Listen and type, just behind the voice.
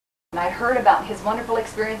I heard about his wonderful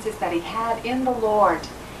experiences that he had in the Lord.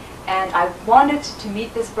 And I wanted to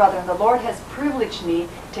meet this brother, and the Lord has privileged me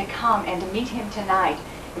to come and to meet him tonight.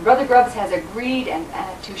 And Brother Grubbs has agreed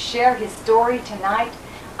to share his story tonight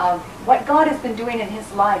of what God has been doing in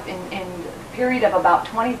his life in a period of about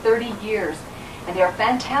 20, 30 years. And they are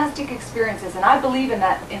fantastic experiences. And I believe in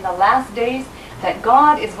the last days that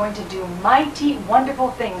God is going to do mighty, wonderful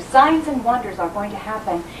things. Signs and wonders are going to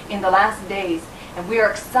happen in the last days. And we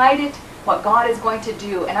are excited what God is going to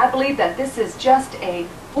do. And I believe that this is just a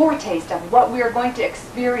foretaste of what we are going to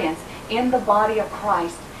experience in the body of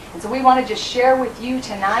Christ. And so we want to just share with you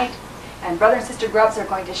tonight. And Brother and Sister Grubbs are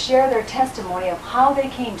going to share their testimony of how they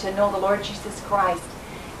came to know the Lord Jesus Christ.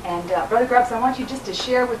 And Brother Grubbs, I want you just to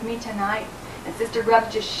share with me tonight. And Sister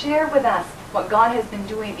Grubbs, just share with us what God has been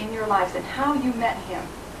doing in your lives and how you met Him.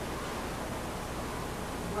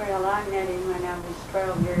 Well, I met Him when I was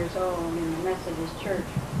 12 years old in the Methodist Church,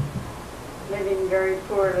 living very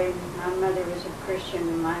poorly. My mother was a Christian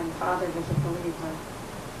and my father was a believer.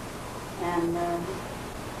 And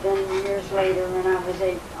then years later, when I was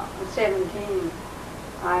 17,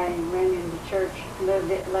 I went into church a little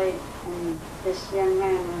bit late, and this young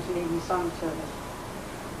man was leading song service.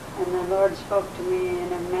 And the Lord spoke to me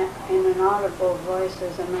in an audible voice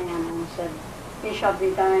as a man and said, "He shall be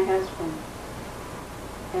thy husband."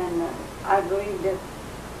 And I believed it.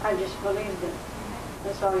 I just believed it.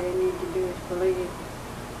 That's all you need to do is believe.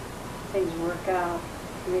 Things work out.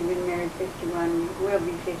 We've been married 51, we'll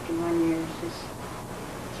be 51 years this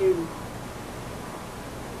June.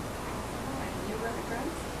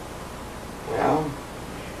 Well,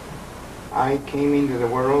 I came into the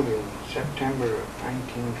world in September of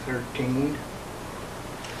 1913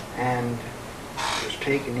 and was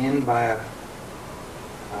taken in by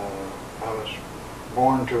I was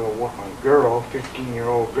born to a girl,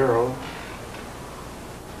 15-year-old girl,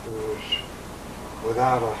 who was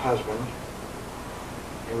without a husband.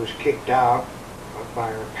 He was kicked out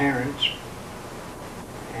by her parents,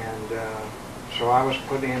 and so I was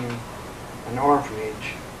put in an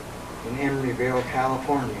orphanage in Emeryville,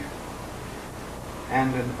 California.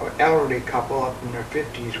 And an elderly couple up in their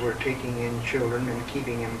 50s were taking in children and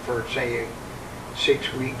keeping them for, say,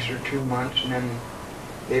 6 weeks or 2 months, and then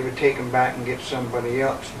they would take them back and get somebody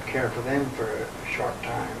else and care for them for a short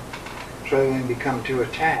time, so they didn't become too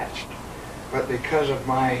attached. But because of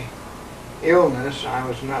my illness, I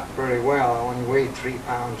was not very well. I only weighed 3.5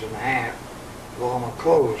 pounds with all my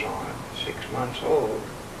clothes on, 6 months old.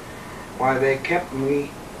 Why, they kept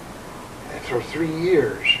me for 3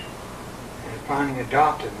 years and finally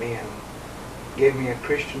adopted me and gave me a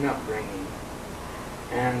Christian upbringing.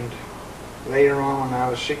 And later on, when I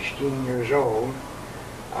was 16 years old,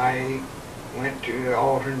 I went to the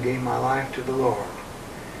altar and gave my life to the Lord.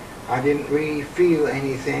 I didn't really feel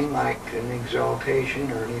anything like an exaltation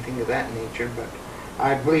or anything of that nature, but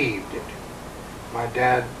I believed it. My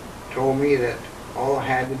dad told me that all I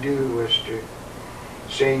had to do was to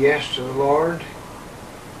say yes to the Lord,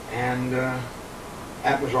 and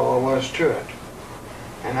that was all there was to it.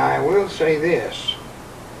 And I will say this,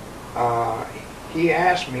 he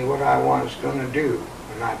asked me what I was going to do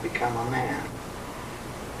when I become a man.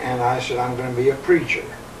 And I said, I'm going to be a preacher.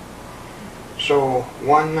 So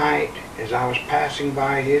one night, as I was passing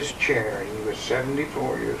by his chair, he was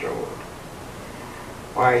 74 years old,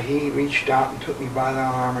 why, he reached out and took me by the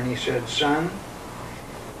arm and he said, "Son,"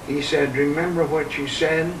 he said, "remember what you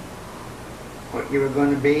said, what you were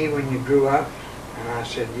going to be when you grew up?" And I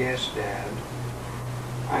said, "Yes, Dad.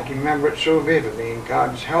 I can remember it so vividly, and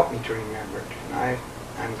God's helped me to remember it, and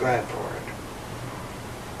I'm glad for it."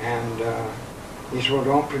 And he said, "Well,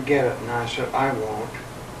 don't forget it." And I said, "I won't."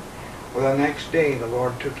 Well, the next day, the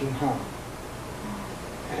Lord took him home.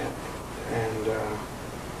 And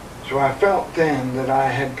so I felt then that I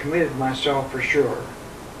had committed myself for sure,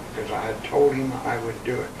 because I had told him I would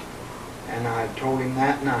do it. And I had told him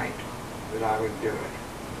that night that I would do it.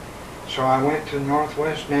 So I went to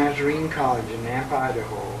Northwest Nazarene College in Nampa,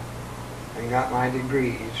 Idaho, and got my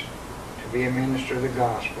degrees to be a minister of the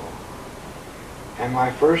gospel. And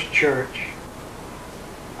my first church,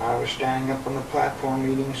 I was standing up on the platform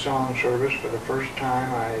leading song service for the first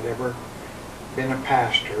time I had ever been a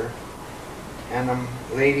pastor. And a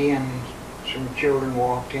lady and some children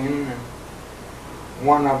walked in, and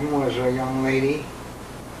one of them was a young lady,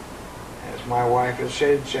 as my wife had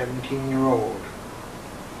said, 17-year-old.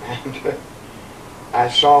 And I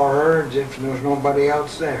saw her as if there was nobody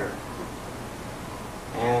else there.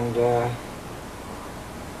 And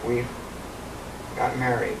we got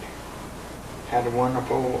married. Had a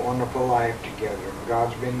wonderful, wonderful life together.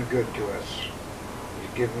 God's been good to us.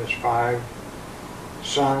 He's given us 5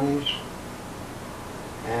 sons,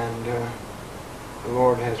 and the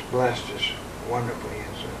Lord has blessed us wonderfully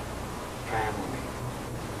as a family.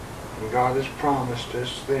 And God has promised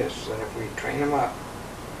us this, that if we train them up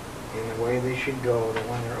in the way they should go, that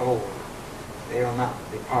when they're old, they will not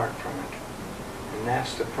depart from it. And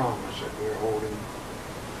that's the promise that we're holding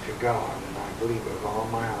to God, and I believe it with all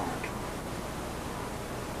my heart.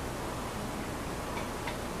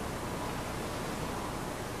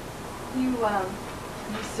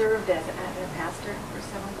 You served as a pastor for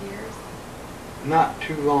several years? Not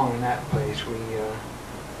too long in that place. We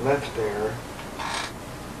left there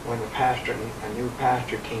when a new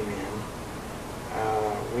pastor came in.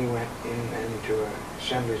 We went into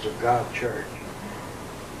Assemblies of God Church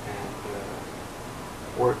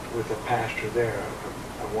and worked with a pastor there,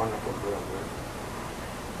 a wonderful brother.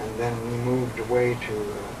 And then we moved away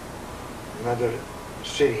to another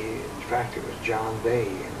city. In fact, it was John Day,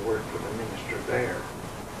 and worked with a minister there.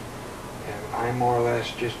 And I more or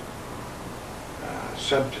less just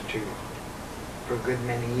substitute for a good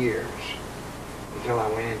many years until I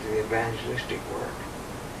went into the evangelistic work.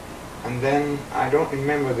 And then I don't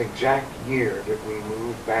remember the exact year that we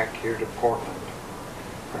moved back here to Portland.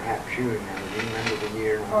 Perhaps you remember. Do you remember the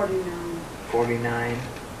year? 49. 49.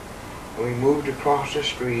 And we moved across the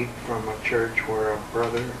street from a church where a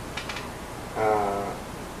brother,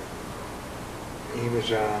 he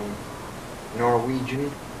was a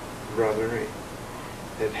Norwegian brother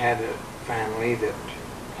that had a family that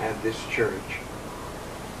had this church.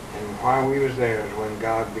 And while we was there is when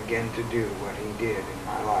God began to do what he did in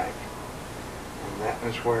my life. And that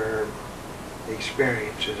was where the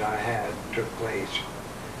experiences I had took place.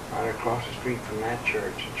 Right across the street from that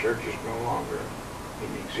church. The church is no longer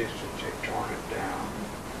in existence. They've torn it down.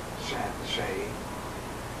 Sad to say.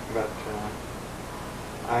 But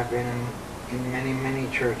I've been in many, many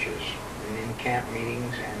churches, and in camp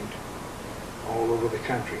meetings, and all over the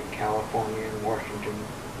country, in California and Washington,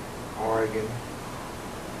 Oregon,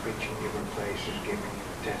 preaching different places, giving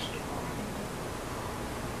a testimony.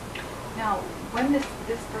 Now, when this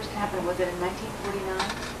first happened, was it in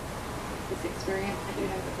 1949? This experience that you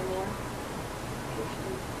had with the Lord?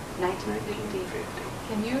 1950.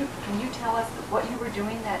 Can you tell us what you were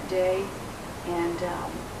doing that day and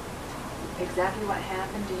exactly what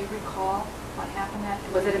happened? Do you recall what happened that?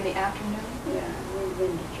 Was it in the afternoon? Yeah, we've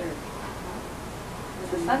been to church. It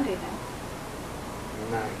was a Sunday then.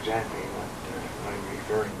 Not exactly what I'm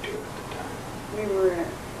referring to at the time.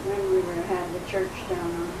 When we had the church down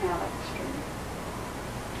on Halleck Street.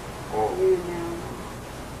 Oh. You know.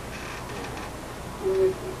 And we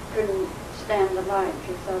couldn't stand the lights.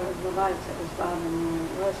 We thought it was the lights that was bothering you.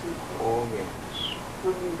 It wasn't. Oh, yes.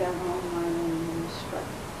 When we got home, I then was struck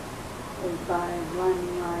by a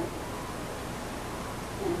blinding light.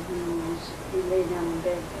 And he lay down in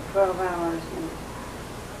bed for 12 hours. And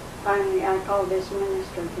finally, I called this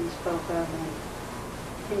minister he spoke of, and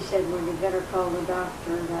he said, well, you better call the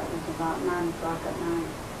doctor. That was about 9 o'clock at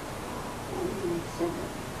night. And he said,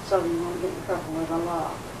 so you won't get in trouble with the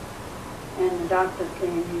law. And the doctor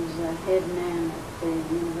came. He's the head man at the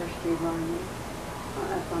University of Army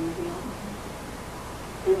up on the hill.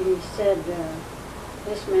 And he said,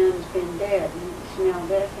 this man's been dead. And he smelled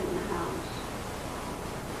death in the house.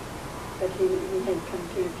 But he had come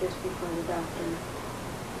to just before the doctor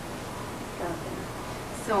got there.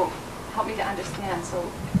 So, help me to understand. So,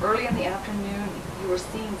 early in the afternoon, you were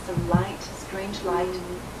seeing some light, strange light,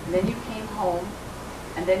 and then you came home,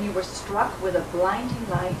 and then you were struck with a blinding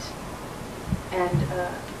light, and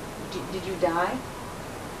did you die?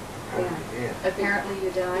 Yeah. Apparently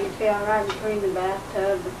you He died. fell right between the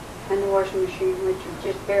bathtub and the washing machine, which was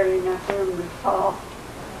just barely enough room to fall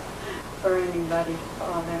for anybody to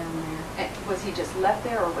fall down there. And was he just left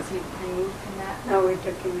there, or was he removed from that? No, we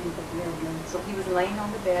took him into the bedroom. So he was laying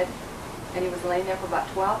on the bed, and he was laying there for about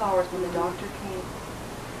 12 hours when the doctor came.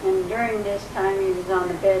 And during this time he was on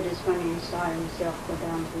the bed is when he saw himself go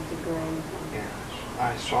down to the grave. Yes,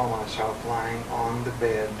 I saw myself lying on the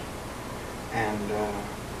bed and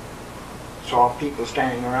saw people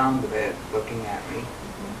standing around the bed looking at me.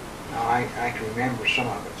 Now I can remember some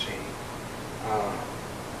of it, see.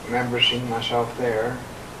 Remember seeing myself there,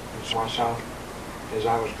 and saw myself as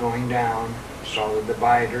I was going down, saw the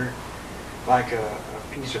divider like a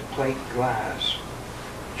piece of plate glass.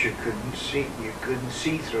 You couldn't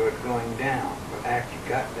see through it going down, but after you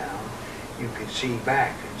got down, you could see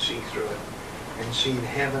back and see through it, and see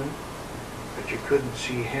heaven, but you couldn't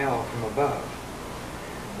see hell from above.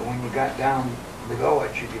 But when you got down below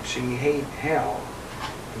it, you could see hell,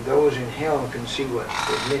 and those in hell can see what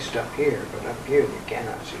they missed up here, but up here you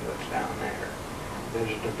cannot see what's down there.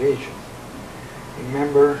 There's a division.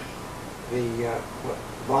 Remember the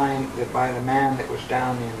by the man that was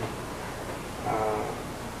down in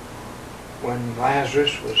when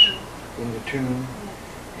Lazarus was in the tomb,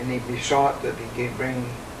 and he besought that he could bring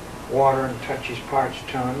water and touch his parched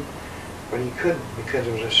tongue, but he couldn't because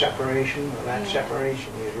there was a separation. Well, that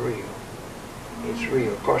separation is real. It's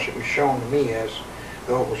real. Of course, it was shown to me as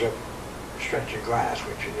though it was a stretch of glass,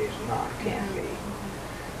 which it is not, can't be.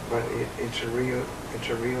 But it's a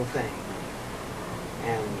real thing.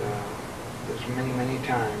 And there's many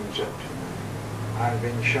times that I've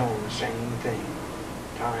been shown the same thing,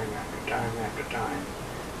 time after time after time,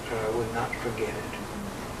 so I would not forget it.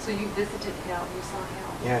 So you visited hell, you saw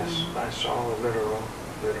hell? Yes, I saw a literal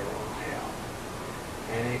hell.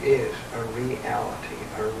 And it is a reality,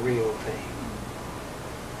 a real thing.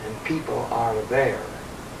 And people are there.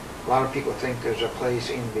 A lot of people think there's a place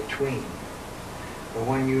in between. But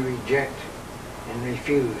when you reject and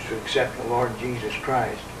refuse to accept the Lord Jesus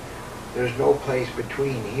Christ, there's no place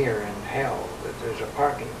between here and hell, that there's a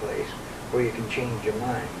parking place where you can change your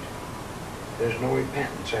mind. There's no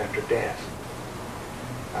repentance after death.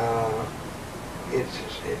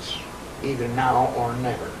 It's either now or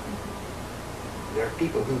never. There are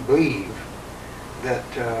people who believe that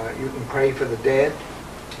you can pray for the dead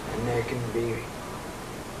and they can be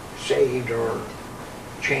saved or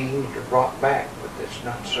changed or brought back, but that's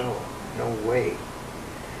not so. No way.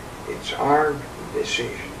 It's our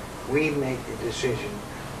decision. We make the decision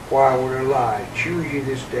while we're alive. Choose you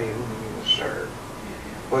this day whom you will serve.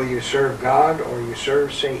 Whether you serve God or you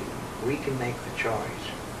serve Satan, we can make the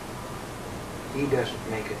choice. He doesn't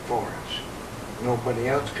make it for us. Nobody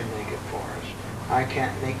else can make it for us. I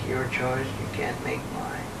can't make your choice. You can't make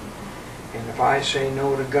mine. And if I say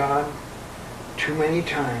no to God, too many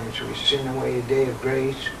times we sin away the day of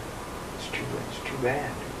grace. It's too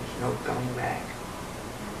bad. There's no coming back.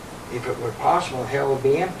 If it were possible, hell would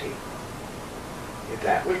be empty. If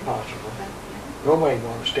that was possible, nobody would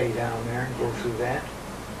want to stay down there and go through that.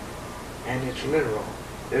 And it's literal.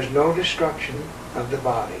 There's no destruction of the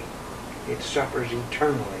body. It suffers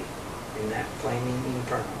eternally in that flaming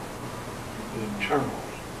inferno. Eternally.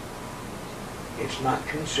 It's not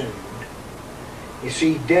consumed. You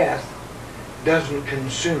see, death doesn't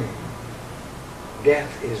consume.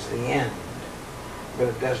 Death is the end, but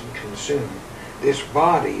it doesn't consume. This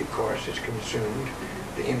body, of course, is consumed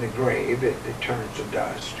in the grave. It turns to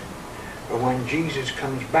dust. But when Jesus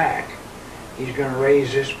comes back, he's going to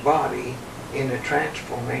raise this body in a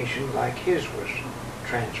transformation like his was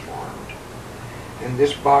transformed. And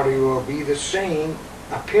this body will be the same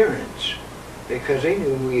appearance, because they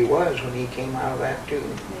knew who he was when he came out of that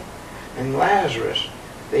tomb. And Lazarus,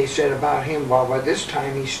 they said about him, well, by this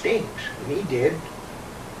time he stinks. And he did,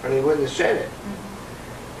 or they wouldn't have said it.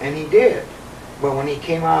 And he did. But when he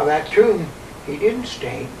came out of that tomb, he didn't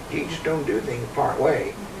stink. Jesus don't do things part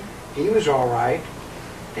way. He was all right.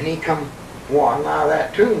 And he come walking out of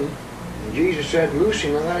that tomb, and Jesus said, loose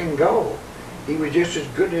him and let him go. He was just as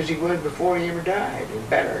good as he was before he ever died, and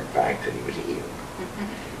better, in fact, that he was healed.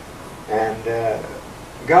 And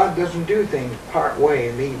God doesn't do things part way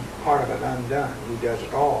and leave part of it undone. He does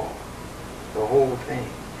it all, the whole thing.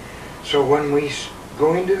 So when we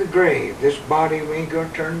go into the grave, this body we ain't going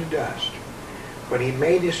to turn to dust. But he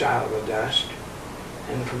made us out of the dust,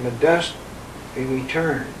 and from the dust we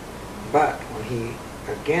return. But when he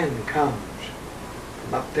again comes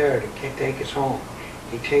from up there to take us home,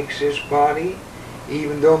 he takes this body,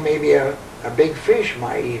 even though maybe a big fish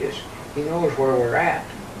might eat us, he knows where we're at.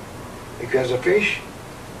 Because a fish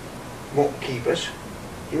won't keep us.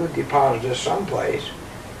 He'll deposit us someplace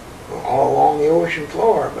all along the ocean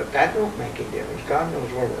floor, but that don't make any difference. God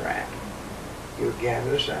knows where we're at. He'll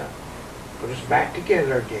gather us up, put us back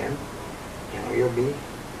together again. You know, you'll be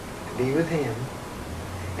with him.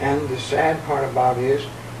 And the sad part about it is,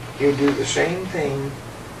 he'll do the same thing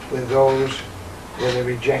with those that have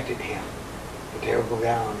rejected him. But they'll go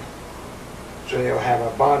down. So they'll have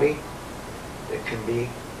a body that can be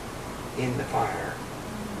in the fire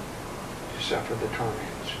to suffer the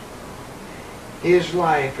torments. His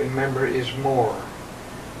life, remember, is more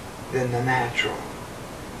than the natural.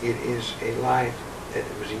 It is a life that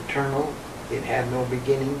was eternal. It had no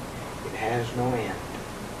beginning. It has no end.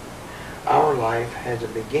 Our life has a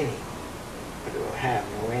beginning, but it will have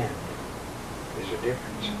no end. There's a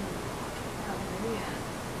difference.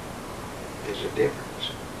 There's a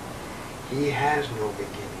difference. He has no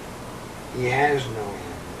beginning. He has no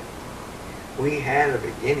end. We had a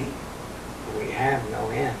beginning, but we have no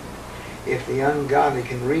end. If the ungodly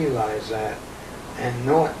can realize that and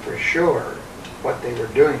know it for sure, what they were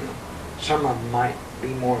doing, some of them might be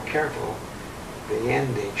more careful the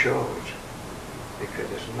end they chose. because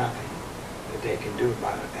there's nothing that they can do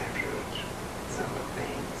about it afterwards. None but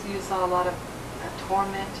pain. So you saw a lot of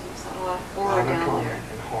torment, you saw a lot of horror A lot of down torment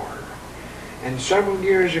there. and horror. And several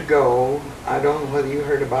years ago, I don't know whether you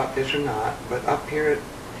heard about this or not, but up here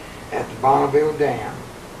at the Bonneville Dam,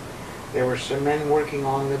 there were some men working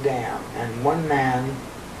on the dam, and one man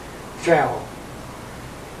fell,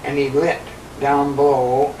 and he lit down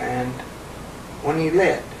below, and when he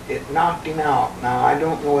lit, it knocked him out. Now, I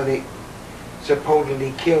don't know whether it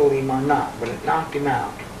supposedly killed him or not, but it knocked him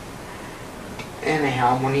out.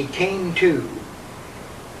 Anyhow, when he came to,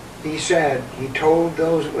 he said, he told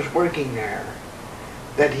those that was working there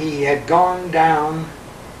that he had gone down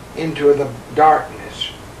into the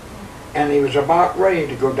darkness, and he was about ready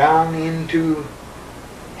to go down into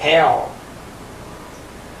hell.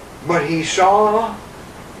 But he saw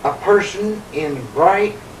a person in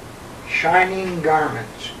bright, shining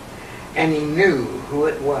garments, and he knew who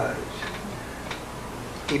it was.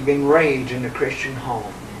 He'd been raised in a Christian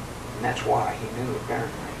home, and that's why he knew,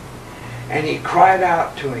 apparently. And he cried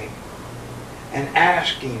out to him and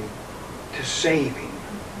asked him to save him.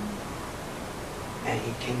 And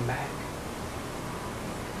he came back.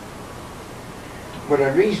 But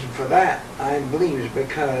a reason for that, I believe, is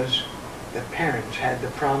because the parents had the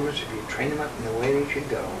promise, if you train them up in the way they should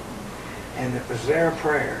go, and it was their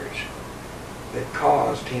prayers that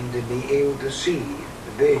caused him to be able to see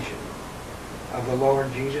the vision of the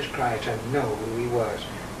Lord Jesus Christ and know who he was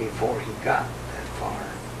before he got that far.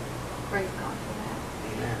 Praise God for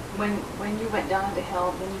that. Amen. When you went down to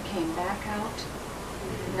hell, then you came back out.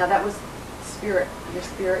 Now that was spirit, your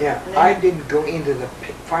spirit. Yeah, and then I didn't go into the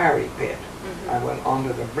fiery pit. Mhm. I went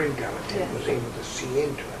onto the brink of it and Yes. was able to see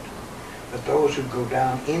into it. But those who go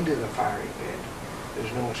down into the fiery pit,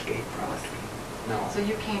 there's no escape from it. No. So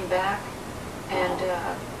you came back, and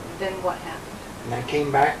then what happened? And I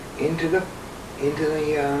came back into the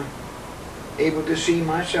able to see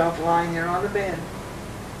myself lying there on the bed.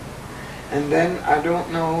 And then I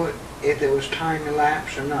don't know if there was time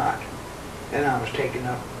elapsed or not. Then I was taken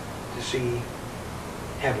up to see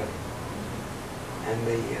heaven and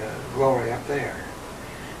the glory up there.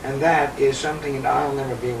 And that is something that I'll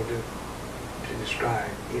never be able to describe.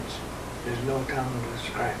 There's no tongue to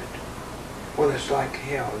describe it. Well, it's like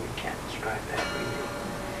hell. You can't describe that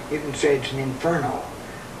really. You can say it's an inferno.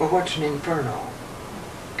 Well, what's an inferno?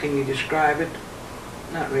 Can you describe it?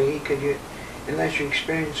 Not really. Could you? Unless you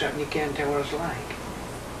experience something, you can't tell what it's like.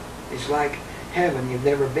 It's like heaven. You've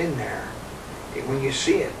never been there. When you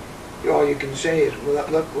see it, all you can say is, well,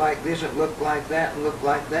 it looked like this, it looked like that, and looked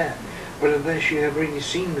like that. But unless you have really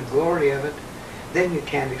seen the glory of it, then you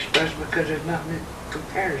can't express it because there's nothing that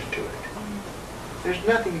compares to it. There's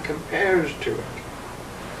nothing that compares to it.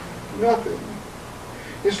 Nothing.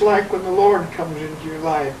 It's like when the Lord comes into your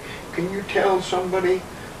life. Can you tell somebody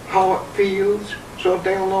how it feels so that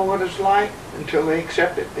they'll know what it's like? Until they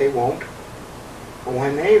accept it, they won't. But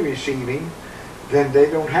when they receive Him, then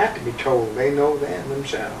they don't have to be told. They know that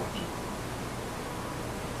themselves.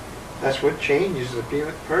 That's what changes the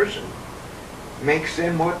person. Makes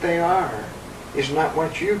them what they are. It's not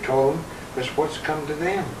what you told them, but it's what's come to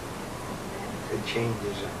them. It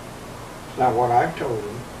changes them. It's not what I've told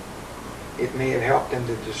them. It may have helped them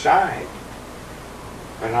to decide,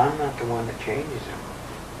 but I'm not the one that changes them.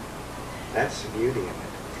 That's the beauty of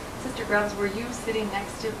it. Sister Grubbs, were you sitting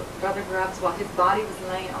next to Brother Grubbs while his body was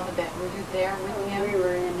laying on the bed? Were you there with him? We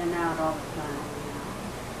were in and out all the time,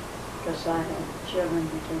 because I had children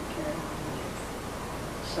to take care of.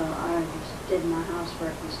 So I just did my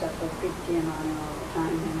housework and stuff. I peeked in on him all the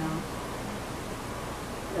time, you know.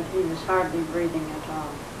 But he was hardly breathing at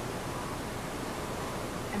all.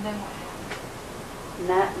 And then what happened? And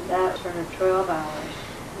that for 12 hours.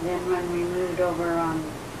 And then when we moved over on,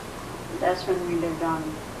 that's when we lived on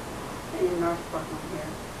in North Portland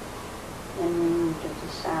here. Then we moved to the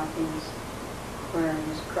southeast, where it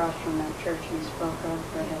was across from that church we spoke of,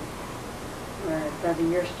 where Brother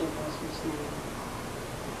Yersted was his name.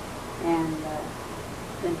 And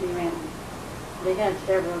then he went, they had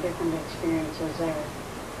several different experiences there.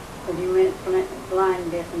 But he went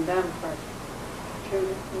blind, deaf, and dumb for 2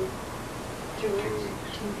 weeks.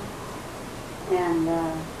 And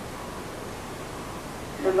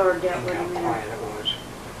the Lord dealt with him. How quiet it was.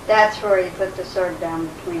 That's where he put the sword down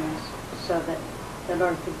between us, so that the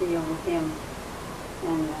Lord could deal with him,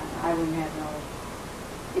 and I wouldn't have no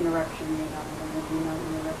interruption, you know, there would be no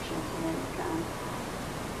interruptions of any kind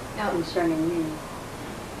Now, concerning me.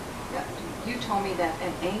 you told me that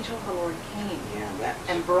an angel of the Lord came Yeah,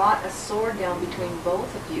 and brought a sword down between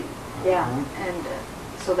both of you, Yeah, and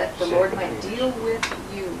so that the Set Lord between might us. deal with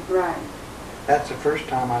you. right. That's the first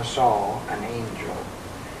time I saw an angel.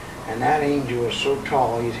 And that angel was so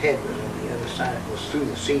tall, his head was on the other side, it was through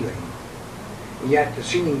the ceiling. And yet the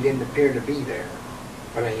ceiling didn't appear to be there.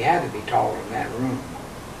 But he had to be taller in that room.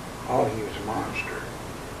 Oh, he was a monster.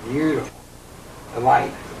 Beautiful. The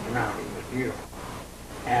light around him was beautiful.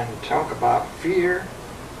 And talk about fear,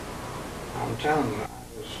 I'm telling you,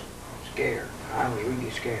 I was scared. I was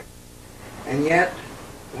really scared. And yet,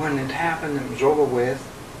 when it happened and it was over with,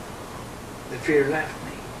 the fear left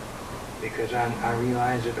me. Because I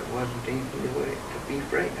realized that it wasn't anything to be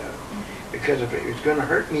afraid of. Because if it was going to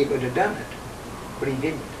hurt me, it would have done it. But he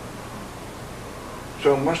didn't.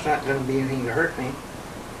 So it must not going to be anything to hurt me.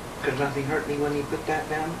 Because nothing hurt me when he put that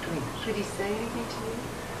down between us. Did he say anything to you?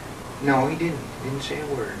 No, he didn't. He didn't say a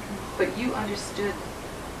word. But you understood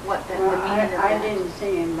what that Well, the meaning of I that. didn't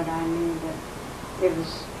see him, but I knew that it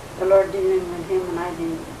was the Lord dealing with him, and I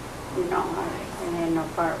didn't, I had no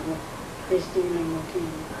part with his dealing with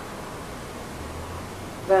him.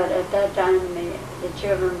 But at that time, the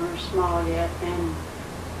children were small yet, and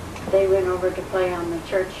they went over to play on the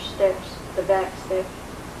church steps, the back steps,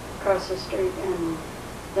 across the street, and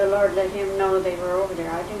the Lord let him know they were over there.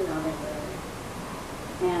 I didn't know they were there.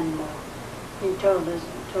 And he told him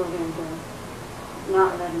to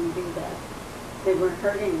not let him do that. They weren't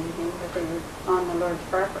hurting anything, but they were on the Lord's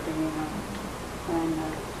property, And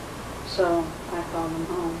so I called them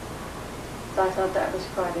home. So I thought that was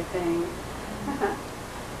quite a thing.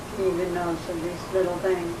 He even knows of these little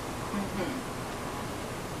things.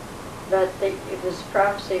 But it was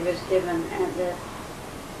prophecy was given, and that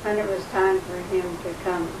when it was time for him to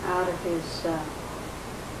come out of his, I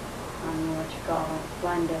don't know what you call it,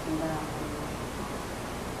 blind, deaf, and dumb,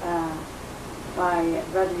 by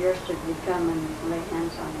Brother Yersted would come and lay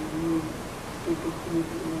hands on him, and he would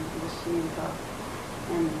see him talk.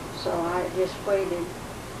 And so I just waited.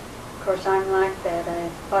 Of course, I'm like that.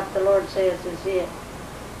 What the Lord says is it.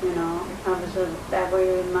 I was that way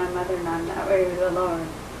with my mother, and I'm that way with the Lord.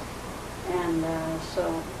 And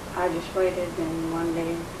so I just waited, and one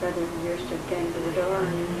day Brother Yersted came to the door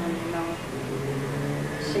and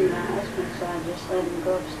see my husband, so I just let him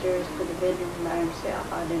go upstairs to the bedroom by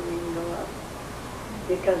himself. I didn't even go up,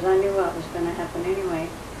 because I knew what was going to happen anyway.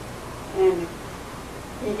 And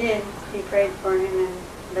he did. He prayed for him and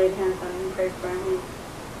laid hands on him, prayed for him, and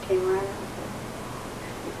he came right out.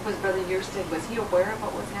 Was Brother Yersted, was he aware of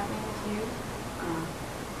what was happening with you?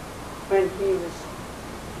 When he was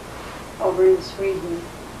over in Sweden,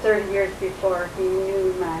 30 years before, he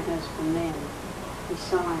knew my husband then. He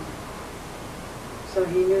saw him. So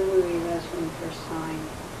he knew who he was when he first saw him.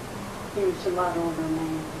 He was a lot older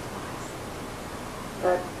man.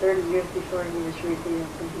 But 30 years before, he was revealed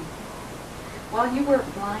to him. While you were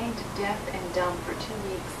blind, deaf, and dumb for 2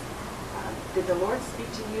 weeks, did the Lord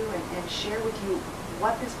speak to you and share with you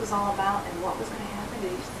what this was all about and what was going to happen?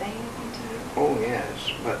 Did he say anything to you? Oh,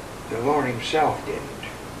 yes, but the Lord himself didn't.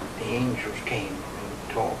 The angels came and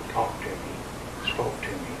talked to me, spoke to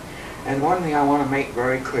me. And one thing I want to make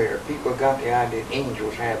very clear, people got the idea that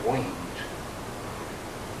angels have wings.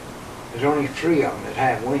 There's only 3 of them that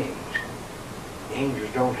have wings. The angels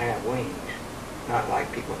don't have wings. Not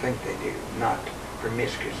like people think they do, not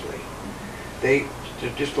promiscuously. They're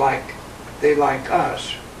just like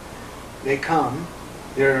us. They come,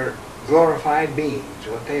 they're glorified beings,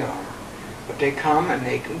 what they are. But they come and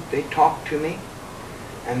they talk to me,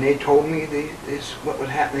 and they told me this what would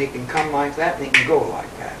happen. They can come like that and they can go like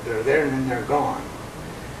that. They're there and then they're gone.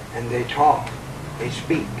 And they talk, they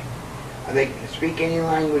speak. They can speak any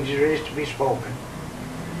language there is to be spoken.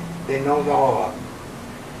 They know all of them.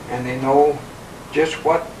 And they know just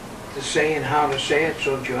what to say and how to say it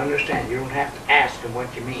so that you understand. You don't have to ask them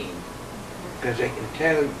what you mean. Because they can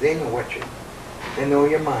tell, they know they know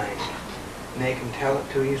your mind. And they can tell it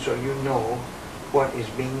to you so you know what is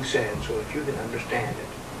being said so that you can understand it.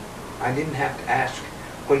 I didn't have to ask,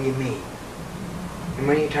 what do you mean? And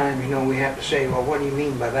many times, we have to say, well, what do you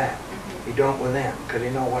mean by that? You don't with them, because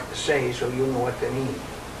they know what to say, so you know what they mean.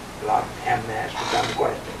 Without having to ask a dumb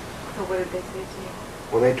question. So what did they say to you?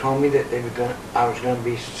 Well, they told me that I was going to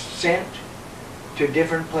be sent to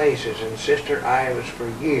different places. And Sister, for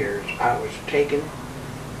years, I was taken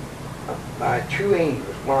by 2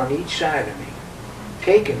 angels, one on each side of me,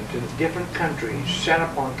 taken to different countries, set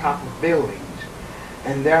up on top of buildings.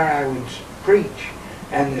 And there I would preach,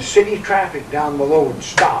 and the city traffic down below would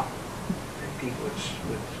stop, and people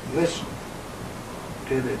would listen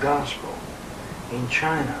to the gospel in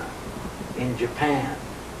China, in Japan,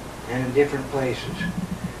 and in different places.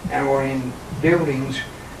 And we're in buildings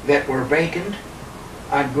that were vacant.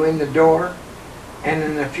 I'd go in the door, and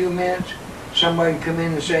in a few minutes, somebody would come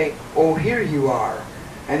in and say, "Oh, here you are."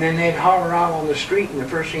 And then they'd holler out on the street, and the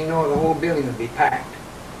first thing you know, the whole building would be packed.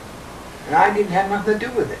 And I didn't have nothing to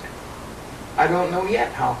do with it. I don't know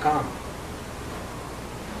yet how come.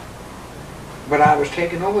 But I was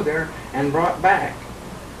taken over there and brought back.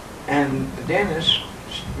 And the dentist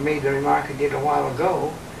made the remark he did a while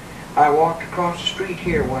ago. I walked across the street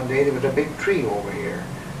here one day. There was a big tree over here.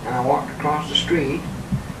 And I walked across the street,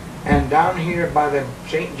 and down here by the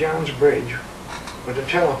St. John's Bridge was a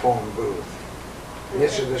telephone booth. And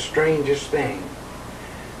this is the strangest thing.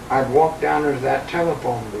 I'd walk down there to that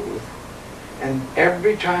telephone booth, and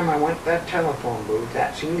every time I went to that telephone booth,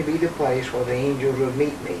 that seemed to be the place where the angels would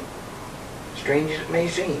meet me. Strange as it may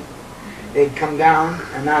seem. They'd come down,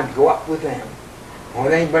 and I'd go up with them.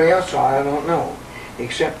 What anybody else saw, I don't know,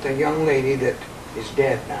 except a young lady that is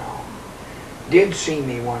dead now. Did see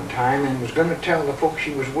me one time and was going to tell the folks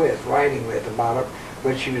she was with, riding with, about it,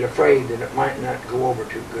 but she was afraid that it might not go over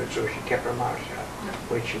too good, so she kept her mouth shut,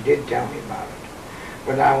 which she did tell me about it.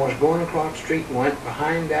 But I was going across the street and went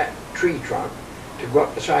behind that tree trunk to go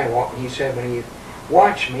up the sidewalk, and he said when he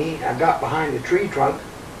watched me, I got behind the tree trunk,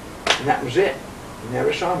 and that was it. He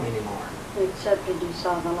never saw me anymore. Except that you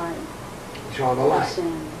saw the light. He saw the light.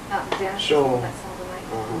 So,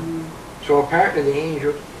 so apparently the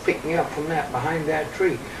angel picked me up from that, behind that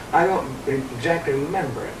tree. I don't exactly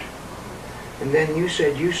remember it. And then you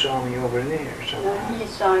said you saw me over there somehow. He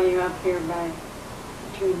saw you up here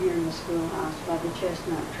between here and the schoolhouse by the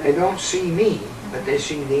chestnut tree. They don't see me, but they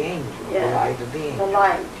see the angel, the light of the angel. The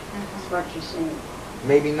light is what you see.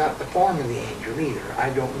 Maybe not the form of the angel either. I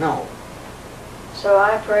don't know. So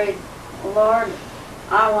I prayed, Lord,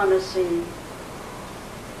 I want to see.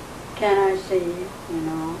 Can I see you? You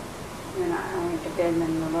know. And I went to bed, and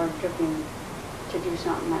then the Lord took me to do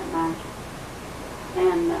something that night.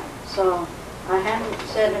 And so I hadn't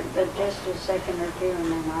said it but just a second or two,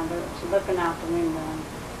 and then I was looking out the window,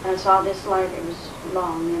 and I saw this light. It was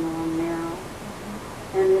long, you know, and narrow.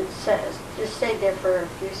 And it says, just stayed there for a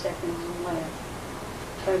few seconds and left.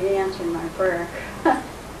 So he answered my prayer.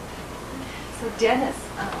 So Dennis,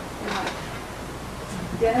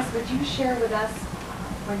 would you share with us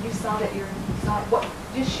when you saw that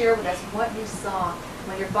just share with us what you saw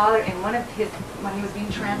when your father, in when he was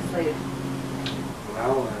being translated?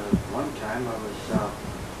 Well, one time I was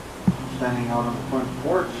standing out on the front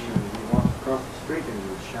porch, and we walked across the street into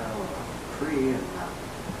the shadow of a tree, and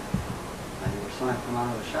there was something come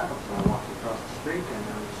out of the shadow. So I walked across the street, and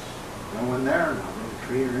there was no one there, not in the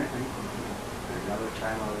tree or anything. And another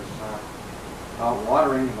time I was out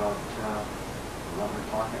watering about 11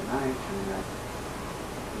 o'clock at night, and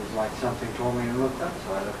it was like something told me to look up,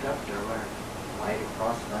 so I looked up. There was light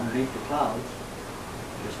across underneath the clouds,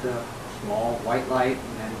 just a small white light.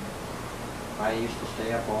 And then I used to stay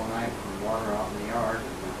up all night and water out in the yard,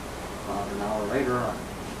 and about an hour later,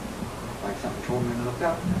 like something told me to look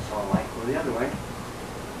up, and I saw a light go the other way.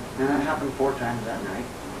 And that happened 4 times that night,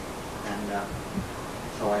 and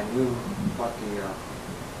so I knew what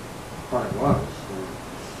it was.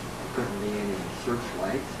 There couldn't be any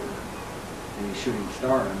searchlights or any shooting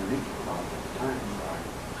star underneath the clouds at the time.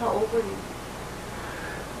 So How old were you?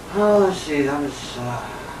 oh, let's see, that was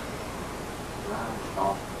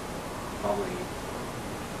probably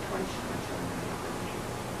 26.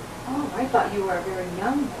 Oh, I thought you were a very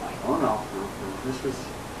young boy. Oh no. This was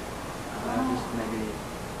just maybe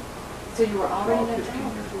So you were already 12, an 15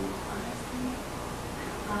 adult. years old.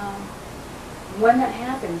 When that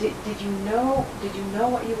happened, did you know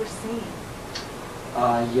what you were seeing?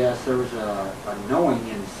 Yes, there was a knowing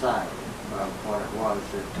inside of what it was.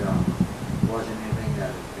 It wasn't anything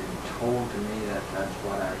that had been told to me that that's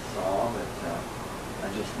what I saw, but I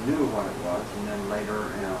just knew what it was. And then later,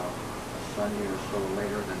 a Sunday or so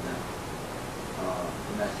later, then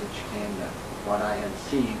the message came that what I had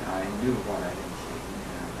seen, I knew what I had seen.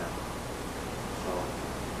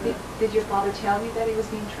 And Did your father tell you that he was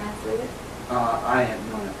being translated? I had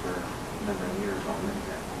known it for a number of years already.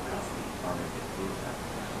 That father did do that.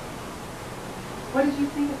 What did you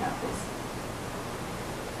think about this?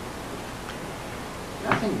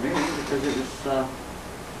 Nothing really, because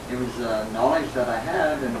it was knowledge that I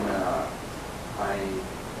had, and I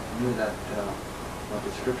knew that what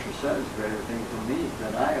the Scripture says, greater things than these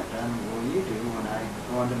that I have done will you do when I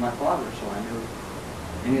go unto my Father. So I knew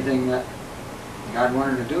anything that God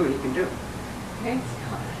wanted to do, He can do. Praise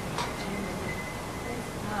God. Praise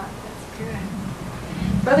God. That's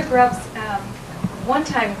good. Brother Grubbs, one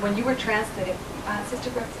time when you were translated, Sister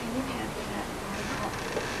Grubbs, can you hand me that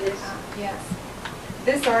article? Yes.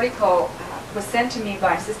 This article was sent to me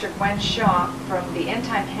by Sister Gwen Shaw from the End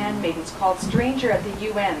Time Handmaidens, called Stranger at the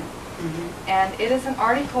UN. And it is an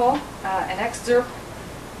article, an excerpt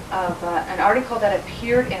of an article that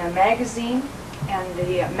appeared in a magazine, and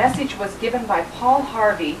the message was given by Paul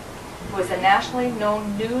Harvey, who is a nationally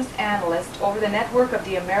known news analyst over the network of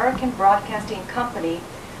the American Broadcasting Company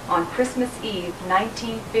on Christmas Eve,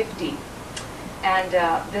 1950. And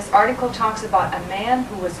this article talks about a man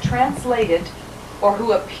who was translated, or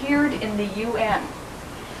who appeared in the UN.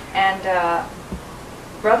 And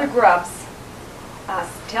Brother Grubbs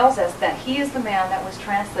tells us that he is the man that was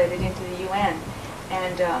translated into the UN.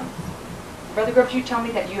 And Brother Grubbs, you tell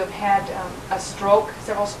me that you have had a stroke,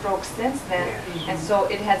 several strokes since then, Yes. and so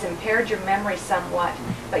it has impaired your memory somewhat.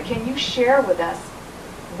 But can you share with us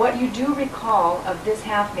what you do recall of this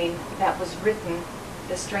happening that was written,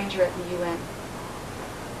 The Stranger at the UN?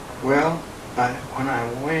 Well, when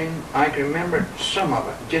I went, I can remember some of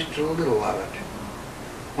it, just a little of it.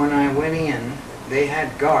 When I went in, they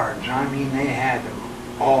had guards. I mean, they had them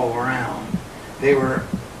all around. They were,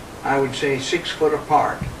 I would say, 6 foot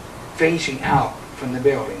apart, facing out from the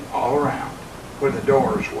building, all around, where the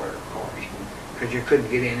doors were, of course, because you couldn't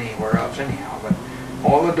get in anywhere else anyhow. But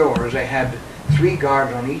all the doors, they had 3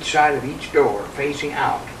 guards on each side of each door, facing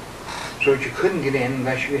out, so that you couldn't get in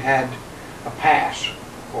unless you had a pass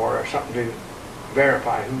or something to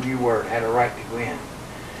verify who you were, had a right to go in.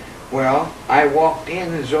 Well, I walked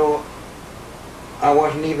in as though I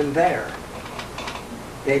wasn't even there.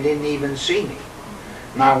 They didn't even see me.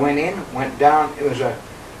 And I went in, went down. It was a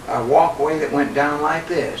walkway that went down like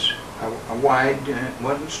this, a wide, it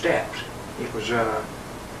wasn't steps. It was a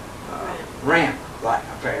ramp-like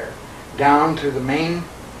affair, down to the main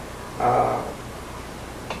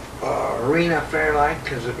arena affair-like,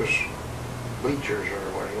 because it was bleachers or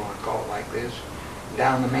what you want to call it, like this,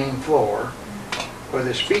 down the main floor, where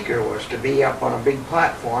the speaker was to be up on a big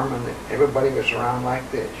platform, and everybody was around like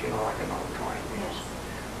this, you know, like an auditorium. Yes.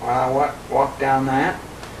 Well, I walked down that.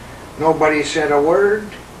 Nobody said a word.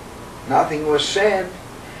 Nothing was said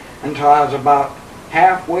until I was about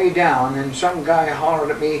halfway down, and some guy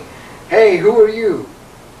hollered at me, "Hey, who are you?"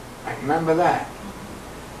 I remember that.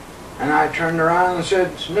 And I turned around and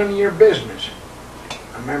said, "It's none of your business."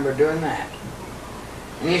 I remember doing that.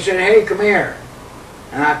 And he said, "Hey, come here."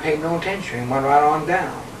 And I paid no attention and went right on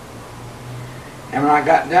down. And when I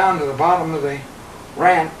got down to the bottom of the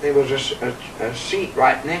ramp, there was a seat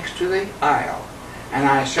right next to the aisle. And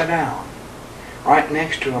I sat down right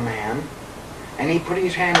next to a man, and he put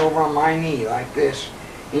his hand over on my knee like this,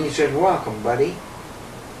 and he said, "Welcome, buddy."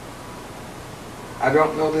 I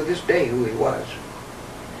don't know to this day who he was,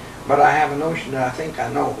 but I have a notion that I think I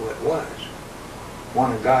know who it was.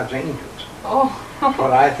 One of God's angels. Oh. That's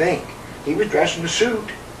what I think. He was dressed in a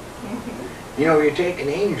suit. You know, you take an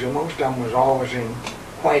angel, most of them was always in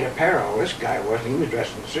white apparel. This guy wasn't. He was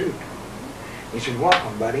dressed in a suit. He said,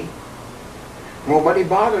 "Welcome, buddy." Nobody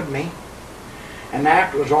bothered me. And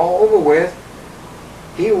after it was all over with,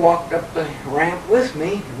 he walked up the ramp with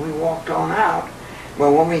me, and we walked on out.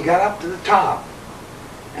 But when we got up to the top,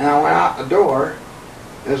 and I went out the door,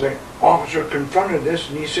 there's an officer confronted us,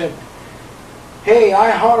 and he said, "Hey,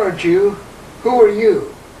 I hollered you. Who are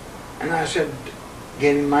you?" And I said,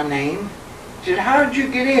 gave him my name. He said, "How did you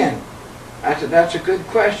get in?" I said, "That's a good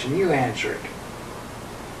question. You answer it."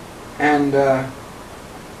 And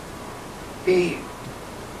he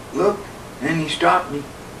looked, and he stopped, and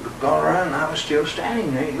he looked all around, and I was still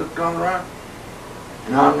standing there. He looked all around.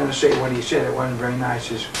 And I'm going to say what he said. It wasn't very nice.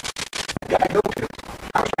 He says, "That guy go to?"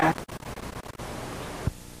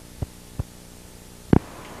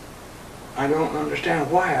 I don't understand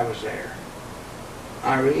why I was there.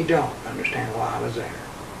 I really don't understand why I was there.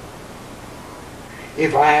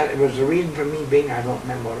 If it was the reason for me being, I don't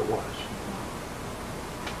remember what it was.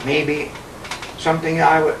 Maybe something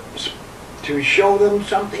to show them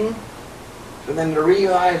something, for them to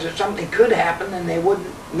realize that something could happen and they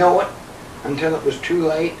wouldn't know it until it was too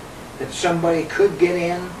late, that somebody could get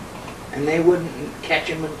in and they wouldn't catch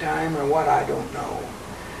him in time, or what, I don't know.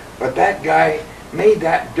 But that guy made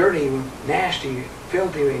that dirty, nasty,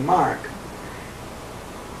 filthy remark.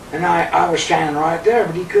 And I was standing right there,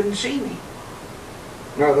 but he couldn't see me,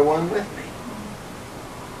 nor the one with me.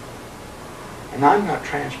 And I'm not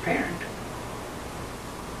transparent.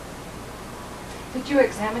 Did you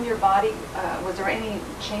examine your body? Was there any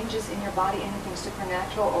changes in your body, anything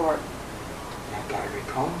supernatural, or? Not that I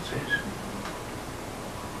recall, it says.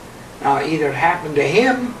 Now, either it happened to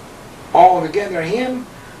him, altogether him,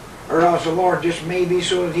 or else the Lord just maybe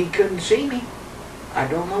so that he couldn't see me. I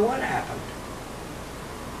don't know what happened.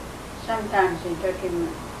 Sometimes he took him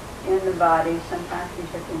in the body, sometimes he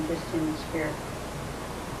took him just in the spirit.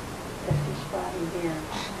 Just his body here.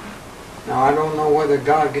 Now, I don't know whether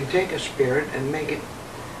God can take a spirit and make it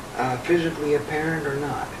physically apparent or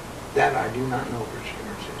not. That I do not know for sure.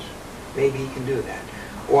 Maybe he can do that.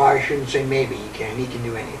 Well, I shouldn't say maybe he can. He can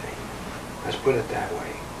do anything. Let's put it that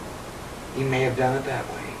way. He may have done it that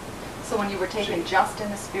way. So when you were taken just in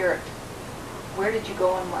the spirit, where did you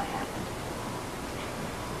go and what happened?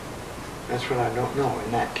 That's what I don't know.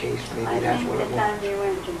 In that case, maybe that's what it was. I think the time you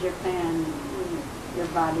went to Japan, your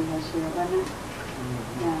body was healed, wasn't it?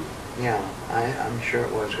 Mm-hmm. Yeah, I'm sure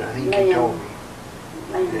it was. I think Laying- he told me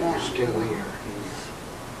laying that it was down. still here. He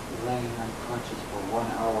was laying unconscious for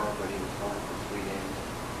 1 hour, but he was gone for 3 days.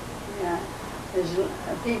 Yeah, there's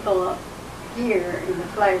people here in the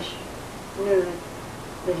flesh knew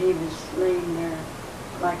that he was laying there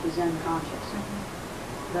like he's unconscious.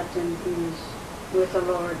 But then he was with the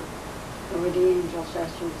Lord, or with the angels, as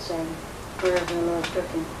you would say, wherever the Lord took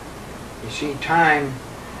him. You see, time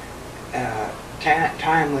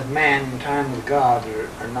with man and time with God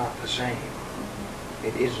are not the same.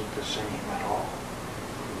 It isn't the same at all.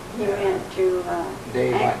 He went to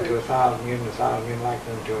Day like to Anchorage. 1,000 years, and 1,000 years like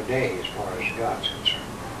them to a day, as far as God's concerned.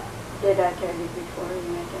 Did I tell you before he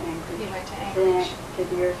went to Anchorage? You went to To Anchorage. to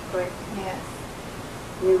the earthquake? Yes.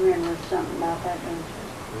 You remember something about that, don't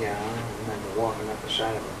you? Yeah, I remember walking up the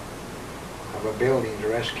side of a building to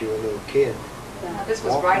rescue a little kid. Now, this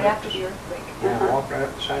was Walked right up after the- the earthquake. Yeah, I Uh-huh. walked right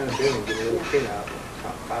up the side of the building, get a little kid out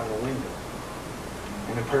of the window.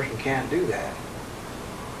 And a person can't do that.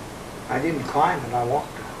 I didn't climb it, I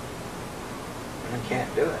walked it. And I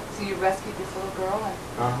can't do it. So you rescued this little girl, and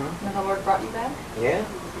Uh-huh. then the Lord brought you back. Yeah?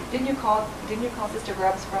 Didn't you call Sister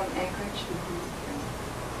Grubbs from Anchorage?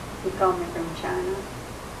 He called me from China.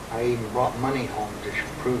 I even brought money home to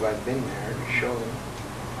prove I'd been there, to show them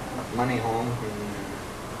money home.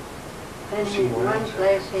 And See in what one else?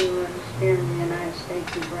 place he was here in the United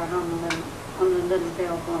States, he brought on the little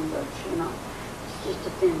bill books, you know. It's just a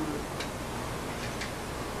thin one.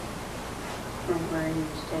 From where he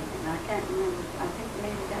was taken. I can't remember. I think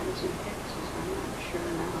maybe that was in Texas. I'm not sure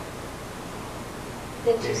now.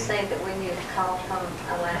 Didn't you say that when you called from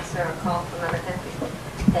Alaska or called from other countries,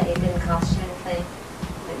 that it didn't cost you anything?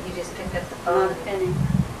 That you just picked up the phone? Not a penny.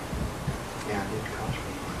 Yeah, it did cost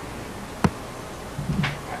me.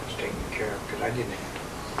 I was taken care of because I didn't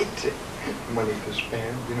have money to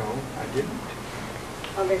spend, you know. I didn't.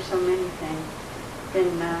 Oh, there's so many things. Then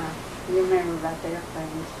you remember about the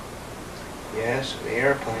airplanes. Yes, the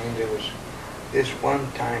airplanes, it was this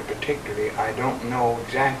one time particularly, I don't know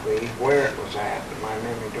exactly where it was at, but my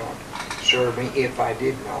memory don't serve me. If I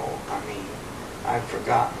did know, I mean, I've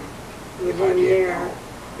forgotten. It was If I in the did air. know,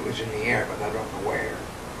 it was in the air, but I don't know where.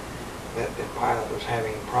 That the pilot was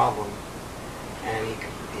having a problem, and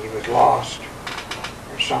he was lost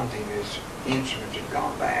or something. His instruments had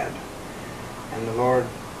gone bad, and the Lord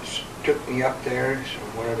took me up there, so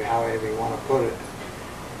however you want to put it,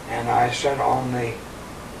 and I sat on the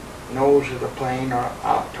nose of the plane, or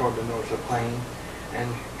out toward the nose of the plane,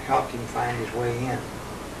 and helped him find his way in.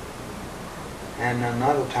 And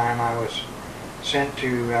another time I was sent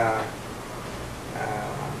to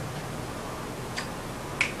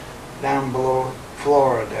down below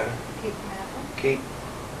Florida, the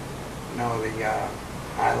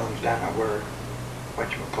islands down where,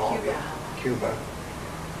 Cuba,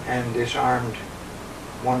 and disarmed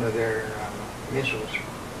one of their missiles.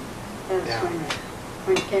 That's Yeah.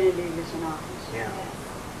 when Kennedy was in office. Yeah.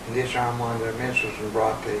 And disarmed one of their missiles and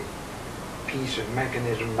brought the piece of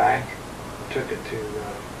mechanism back, took it to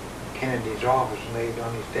Kennedy's office and laid it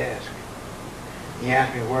on his desk. He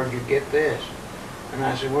asked me, "Where'd you get this?" And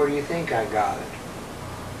I said, "Where do you think I got it?"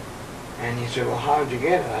 And he said, "Well, how'd you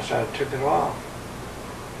get it?" I said, "I took it off."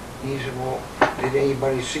 He said, "Well, did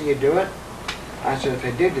anybody see you do it?" I said, "If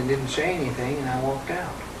they did, they didn't say anything," and I walked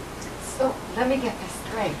out. So let me get this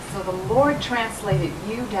straight. So the Lord translated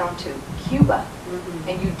you down to Cuba,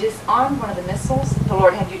 and you disarmed one of the missiles. The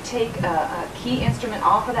Lord had you take a key instrument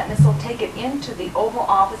off of that missile, take it into the Oval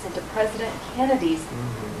Office, into President Kennedy's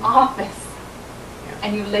office. Yeah.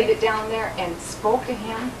 And you laid it down there and spoke to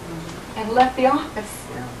him and left the office.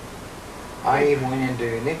 Yeah. I even went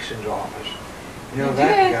into Nixon's office. You know, You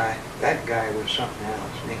that did? guy was something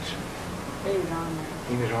else, Nixon. He was on there.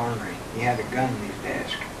 He was ornery. He had a gun in his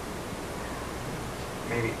desk.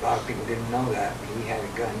 Maybe a lot of people didn't know that, but he had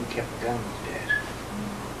a gun. He kept a gun in his desk,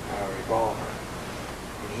 a revolver.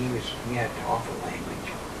 And he had awful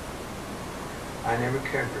language. I never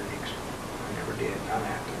cared for Nixon. I never did, not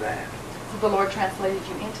after that. So the Lord translated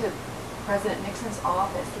you into President Nixon's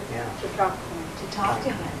office Yeah. To talk to him. to talk to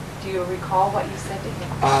him. Do you recall what you said to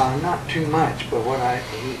him? Not too much, but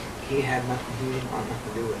he had nothing, he didn't want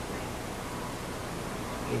nothing to do with me.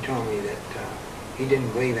 he told me that he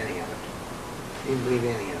didn't believe any of it. He didn't believe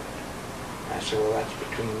any of it. I said, well, that's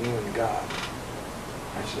between you and God.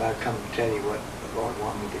 I said, I've come to tell you what the Lord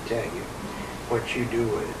wanted me to tell you. What you do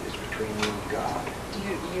with it is between you and God. Do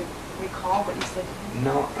you recall what you said to him?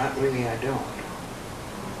 No, not really, I don't.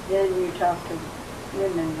 Then you talked to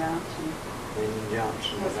Lyndon Johnson. Lyndon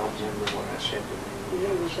Johnson, I don't remember what I said to him. He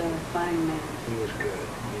was a fine man. He was good.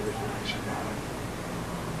 He was nice about it.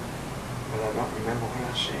 But I don't remember what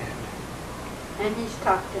I said. And he's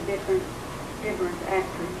talked to different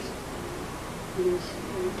actors. He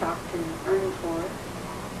talked to Earnford,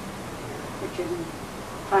 which is a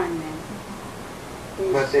fine man.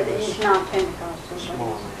 But it was he's not Pentecostal.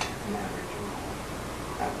 Small man, average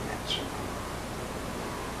man. I've met some.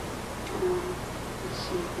 Let's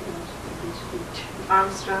see if he else with his speech.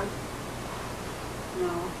 Armstrong?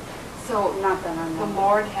 No, So not that I the know.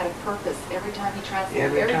 Lord had a purpose every time he translated.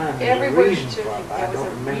 Every time, every there's a word reason he took, for it. there I was a don't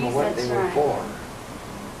remember reason. what they were right. for.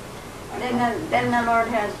 I don't- Then the Lord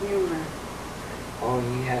has humor. Oh,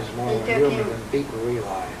 he has more He took humor him- than people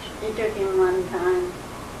realize. He took him one time,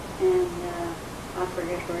 and I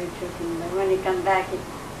forget where he took him, but when he come back,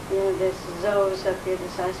 this Zoe's up here,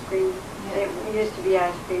 this ice cream, Yeah. it used to be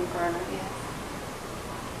ice cream parlor. Yes.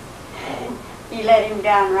 He let him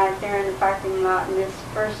down right there in the parking lot, and this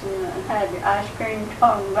person that had the ice cream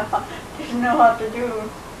told him about, didn't know what to do.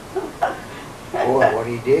 Boy, what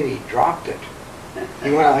he did, he dropped it.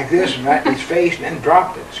 He went like this and right in his face and then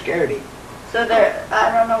dropped it. Scared him. So there,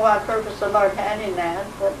 I don't know what purpose the Lord had in that,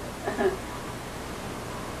 but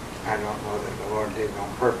I don't know that the Lord did it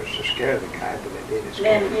on purpose to scare the guy, but it did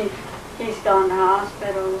scare then him. he's gone to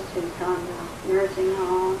hospitals, he's gone to nursing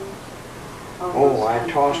homes. all Oh, those I kind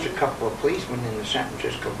of tossed a things. couple of policemen in the San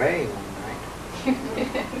Francisco Bay one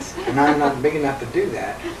night. And I'm not big enough to do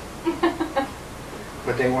that.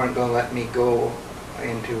 But they weren't going to let me go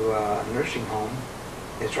into a nursing home.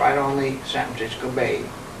 It's right on the San Francisco Bay,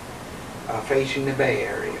 facing the Bay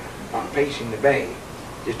area. Not facing the Bay,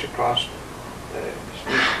 just across the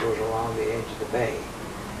street that goes along the edge of the Bay.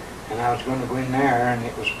 And I was going to go in there, and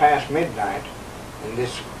it was past midnight, and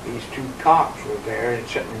these two cops were there and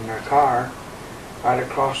sitting in their car right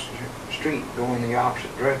across the street going the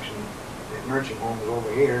opposite direction. The nursing home was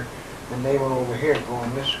over here, and they were over here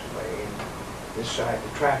going this way, and this side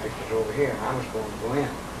the traffic was over here, and I was going to go in.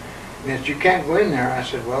 And they said, you can't go in there. I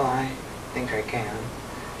said, well, I think I can.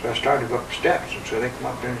 So I started to go up the steps, and so they come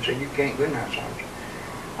up there and said, you can't go in there, Sergeant.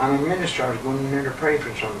 I'm a minister. I was going in there to pray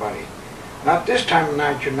for somebody. Not this time of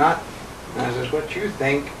night, you're not. And I says, what you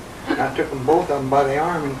think? And I took them both of them by the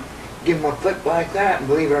arm and give them a flick like that, and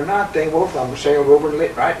believe it or not, they both of them sailed over and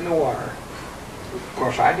lit right in the water. Of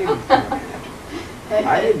course, I didn't come in it.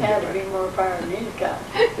 I didn't had do to it. be more power than these guys.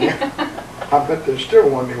 I bet they're still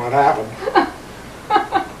wondering what happened.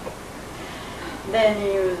 Then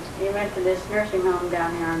he went to this nursing home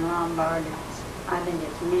down here in Lombard. I think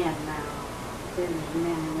it's men now. It was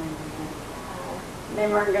men and women. They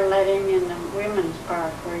weren't going to let him in the women's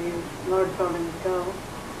part where Lord told him to go.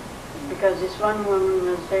 Because this one woman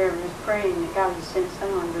was there and was praying that God would send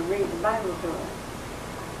someone to read the Bible to her.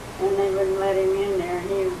 And they wouldn't let him in there.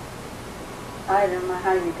 I don't know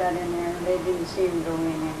how he got in there. They didn't see him go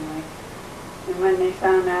in anyway. And when they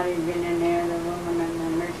found out he'd been in there, the woman in the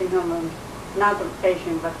nursing home, was, not the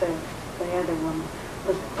patient, but the other woman,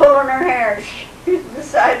 was pulling her hair. She was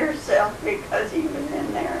beside herself because he was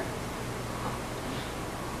in there.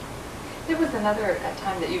 There was another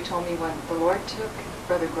time that you told me when the Lord took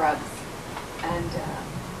Brother Grubbs and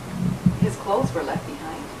his clothes were left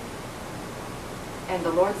behind. And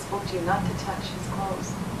the Lord spoke to you not to touch his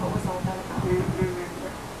clothes. What was all that I about? don't remember.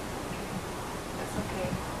 That's okay.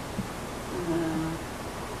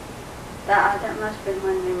 That must have been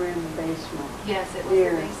when they were in the basement. Yes, it was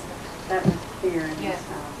Here. the basement. That was here in Yes. this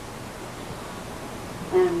house.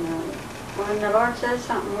 And when the Lord says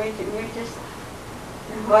something, we just,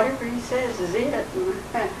 whatever he says is it.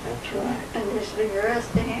 That's right. And just leave the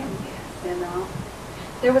rest to him, you know.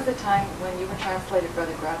 There was a time when you were translated,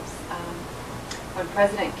 Brother Grubbs, when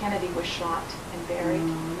President Kennedy was shot and buried,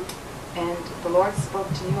 and the Lord spoke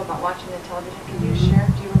to you about watching the television. Can you share?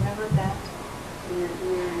 Do you remember that? You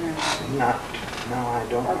remember. No, I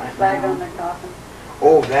don't That right flag on now. the coffin.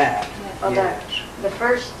 Oh, that. Oh, Yes. The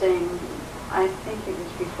first thing, I think it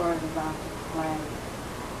was before the Baptist flag.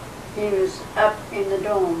 He was up in the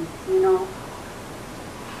dome, you know.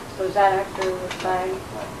 So was that after the flag?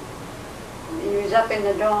 He was up in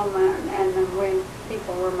the dome, and when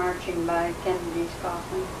people were marching by Kennedy's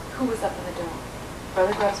coffin. Who was up in the dome?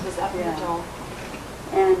 Brother Grubbs was up in Yeah. the dome.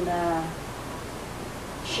 And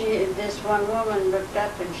this one woman looked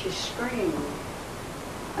up and she screamed.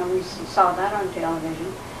 and we saw that on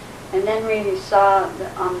television. And then we saw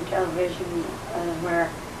on television where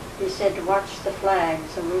he said to watch the flag,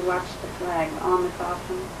 so we watched the flag on the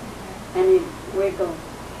coffin, and he wiggled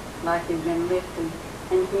like he'd been lifted,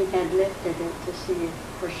 and he had lifted it to see if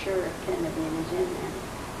for sure if Kennedy was in there.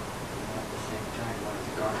 At the same time, when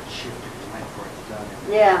the guard shifted, he went for it down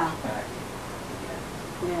and Yeah. back.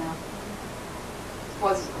 Yeah.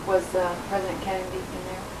 Was President Kennedy in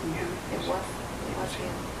there? Yeah. It was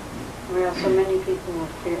him. Well, so many people were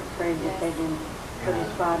afraid that they didn't put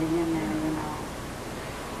his body in there, you know.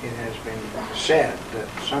 It has been said that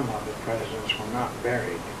some of the presidents were not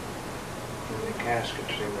buried in the caskets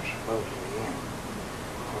they were supposedly in.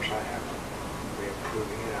 Of course, I haven't been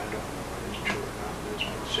proving it. I don't know whether it's true or not, but it's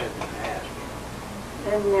been said that it has been.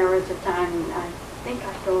 Then there was a time, I think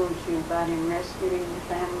I told you about him rescuing the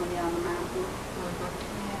family on the mountain.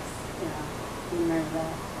 Yes. Yeah, you remember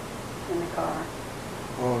that, in the car.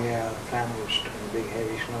 Oh yeah, the family was in a big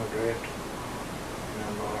heavy snowdrift.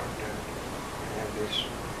 And the Lord had this,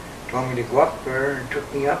 told me to go up there and took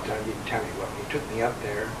me up there. I didn't tell me what, he took me up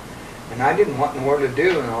there. And I didn't want nowhere to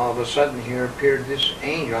do, and all of a sudden here appeared this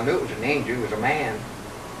angel. I knew it was an angel, it was a man.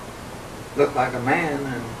 Looked like a man,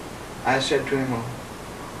 and I said to him, well,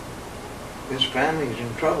 this family's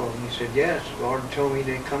in trouble. And he said, yes, the Lord told me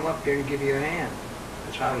to come up here and give you a hand.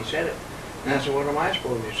 That's how he said it. And I said, what am I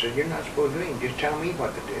supposed to do? He said, you're not supposed to do anything, just tell me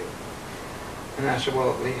what to do. And I said,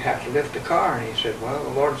 well, you have to lift the car. And he said, well, the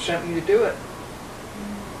Lord sent me to do it.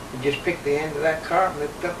 He just picked the end of that car and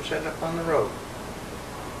lifted up and set it up on the road.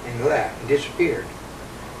 And left, and disappeared.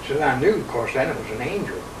 So then I knew, of course, then it was an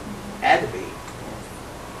angel. Had to be.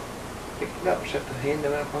 Picked it up and set the end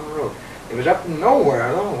of it up on the road. It was up in nowhere.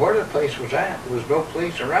 I don't know where the place was at. There was no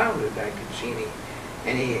place around it I could see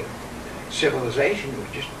any civilization. It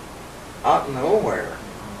was just out in nowhere.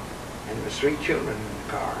 And there was 3 children in the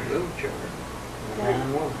car, little children, and a man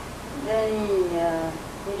and woman. Then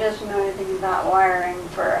he doesn't know anything about wiring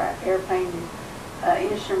for airplane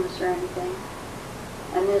instruments or anything.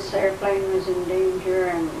 And this airplane was in danger,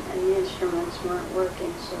 and the instruments weren't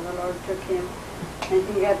working, so the Lord took him, and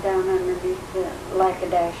he got down underneath like a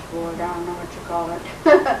dashboard, I don't know what you call it,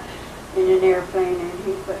 in an airplane, and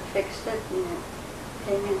he fixed it, and it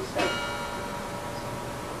came in safe.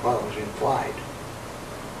 Well, it was in flight.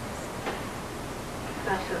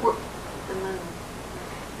 About the moon.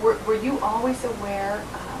 Were you always aware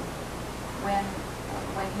when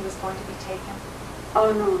he was going to be taken?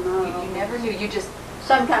 Oh, no. You never knew. You just.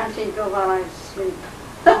 Sometimes he'd go while I was asleep.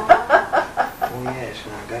 Oh yes,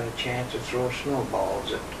 and I got a chance to throw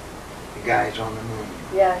snowballs at the guys on the moon.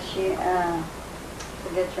 Yeah, she,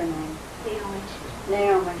 forget her name.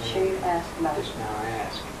 Naomi, she asked about it. Just now I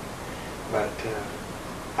asked. But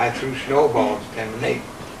I threw snowballs at them, and they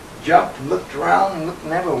jumped and looked around and looked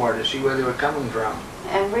everywhere to see where they were coming from.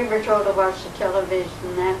 And we were told to watch the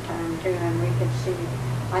television that time too, and we could see,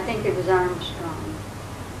 I think it was Armstrong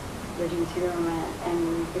that he threw them at, and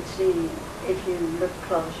you could see, if you looked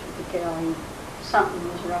close, you could tell something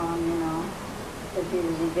was wrong, you know, that he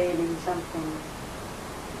was evading something.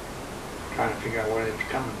 Trying to figure out where it was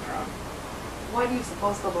coming from. Why do you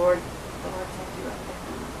suppose the Lord sent you up there?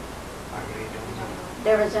 I really don't know.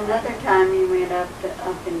 There was another time he went up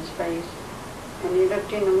in space, and he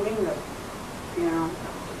looked in the window, you know.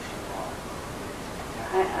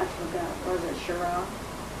 I forgot, was it Sherrod?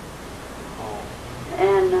 Oh.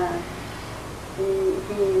 And he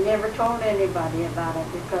never told anybody about it,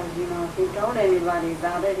 because, you know, if he told anybody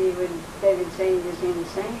about it, they would say he was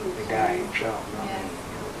insane. The guy himself, not me.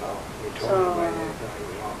 He told everybody that he thought he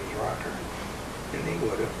was off his rocker. And he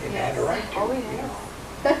would have, and had a right to, Oh, you know.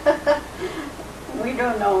 We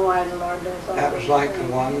don't know why the Lord does all That was these like the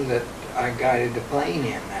things. one that I guided the plane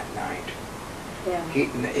in that night. Yeah.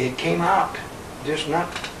 It came out, just not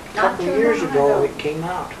a Not couple too of years long ago, ago. it came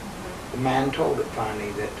out. The man told it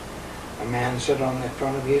finally that a man sat on the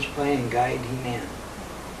front of his plane and guided him in.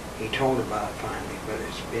 He told about it finally, but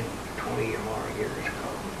it's been 20 or more years ago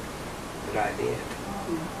that I did.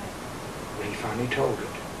 But he finally told it.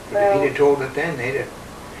 But if he'd have told it then, they'd have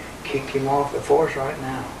kicked him off the force right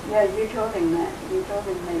now. Yeah, you told him that. You told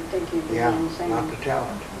him they'd think he was Yeah, insane. not to tell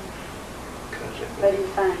it. 'Cause But he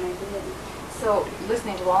finally did. So,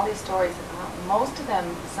 listening to all these stories, most of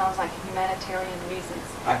them sounds like humanitarian reasons.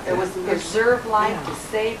 It was to preserve life, Yeah. to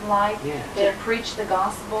save life, Yes. to preach the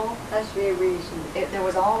gospel. That's the reason. There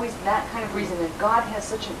was always that kind of reason, that God has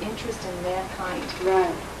such an interest in mankind,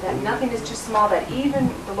 Right. that nothing is too small, that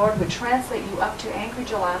even the Lord would translate you up to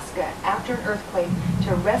Anchorage, Alaska, after an earthquake,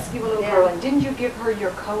 to rescue a little Yeah. girl. And didn't you give her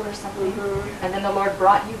your coat or something? Mhm. And then the Lord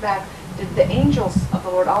brought you back. Did the angels of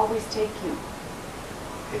the Lord always take you?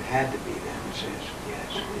 It had to be them, it says.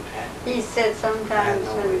 Yes, it had to be. He said I had sometimes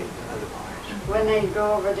no way otherwise. when they'd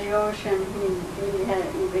go over the ocean,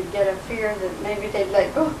 he would get a fear that maybe they'd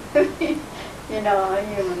let go of him. You know, a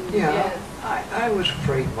human. Yeah, Yes. I was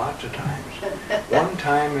afraid lots of times. One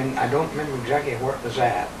time, and I don't remember exactly where it was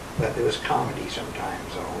at, but it was comedy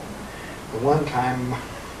sometimes, though. The one time,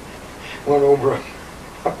 went over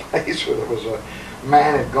a place where there was a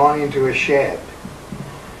man had gone into a shed,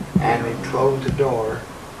 and he closed the door.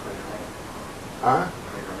 Huh?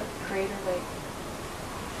 Crater Lake.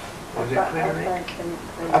 Was it Crater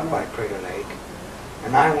Lake? Up by Crater Lake.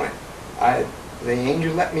 And I went, the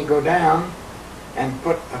angel let me go down and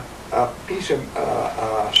put a piece of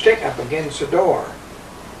stick up against the door.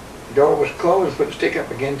 The door was closed, put a stick up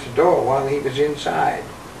against the door while he was inside.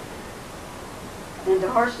 And the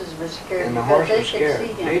horses were scared And the because horse they was could scared.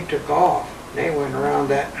 see him. They took off. They went around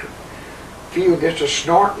that field just a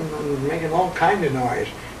snorting and making all kind of noise.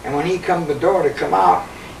 And when he come to the door to come out,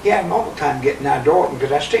 he had an awful time getting that door open because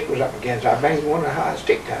that stick was up against it. I bet he wondered how that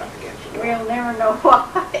stick got up against the door. We'll never know why.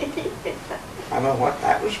 I don't know what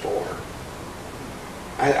that was for.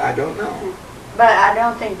 I don't know. But I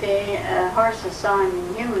don't think the horses saw him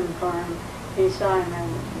in human form. He saw him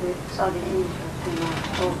and we saw the angels, you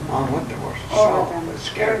know, over. On what the horses Over saw them. was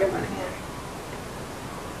scared Scared them. them.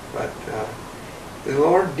 But the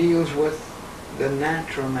Lord deals with the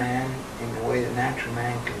natural man in the way the natural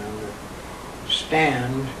man can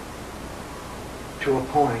understand to a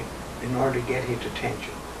point in order to get his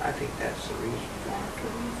attention. I think that's the reason for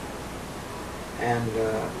it. And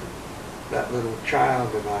that little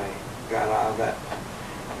child that I got out of that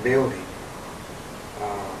building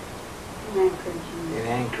in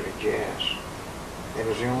Anchorage, yes. It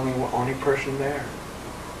was the only person there.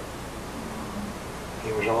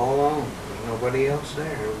 He was all alone. There was nobody else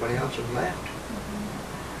there. Everybody else had left.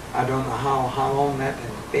 I don't know how long that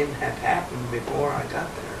had happened before I got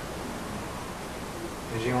there.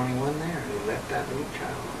 He was the only one there. They left that little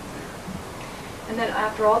child there. And then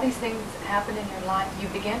after all these things happened in your life, you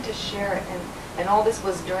began to share it, and all this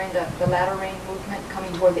was during the latter rain movement,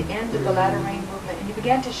 coming toward the end of the latter rain movement, and you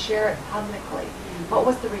began to share it publicly. What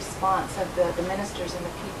was the response of the ministers and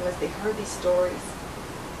the people as they heard these stories?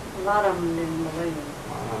 A lot of them didn't believe it.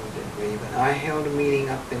 Well, I didn't believe it. I held a meeting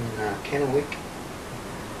up in Kennewick,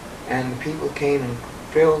 and people came and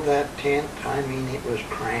filled that tent. I mean, it was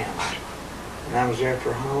crammed. And I was there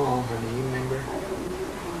for how long, honey? You remember? I don't know.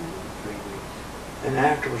 3 weeks. And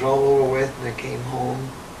after it was all over with and I came home,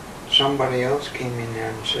 somebody else came in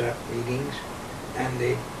there and set up meetings, and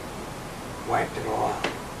they wiped it all out.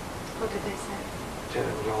 What did they say? Said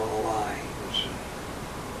it was all a lie. It was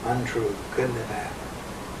untrue. Couldn't have happened.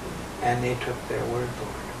 And they took their word for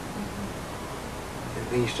it.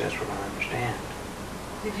 At least that's what I understand.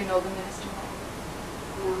 Did you know the minister?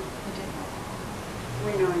 No, You didn't know.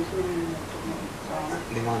 we know his name.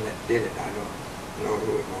 The one that did it, I don't know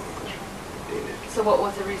who it was that did it. So what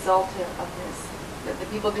was the result of this? That the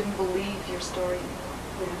people didn't believe your story anymore?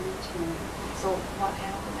 Yeah, that's right. So what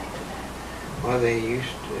happened after that? Well, they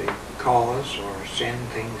used to call us or send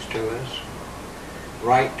things to us,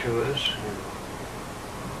 write to us, and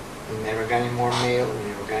we never got any more mail, we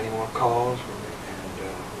never got any more calls, and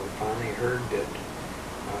we finally heard that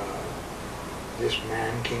this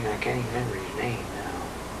man came, I can't even remember his name now.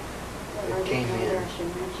 Well, I It came didn't know in. I should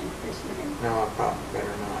mention his name. No, I probably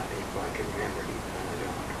better not, if I can remember it, I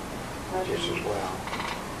don't, just as well.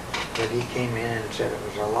 But he came in and said it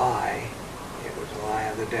was a lie, it was a lie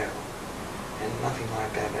of the devil, and nothing like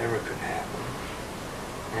that ever could happen.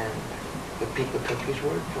 And the people took his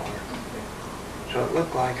word for it. So it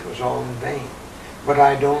looked like it was all in vain. But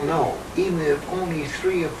I don't know. Even if only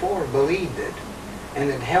 3 or 4 believed it, and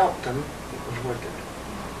it helped them, it was worth it,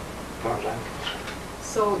 as far as I'm concerned.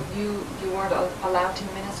 So you weren't allowed to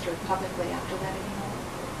minister publicly after that anymore?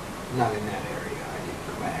 Not in that area. I didn't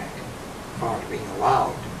go back. As far as being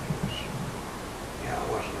allowed,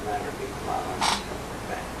 it wasn't a matter of being allowed. I didn't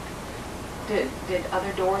go back. Did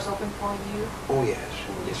other doors open for you? Oh yes.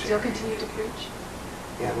 You Yes, still sir. continue to preach?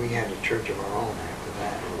 Yeah, we had a church of our own after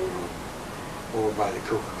that, over by the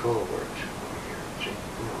Coca-Cola works. See,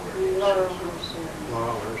 you know where it is.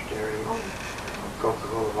 Laurelhurst area. Oh.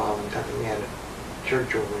 Coca-Cola Volume Company. We had a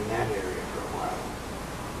church over in that area for a while,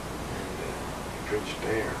 and preached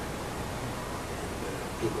there, and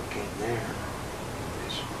people came there and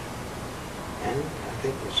listened, and I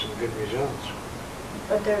think with some good results.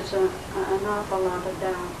 But there's an awful lot of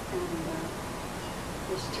doubt, and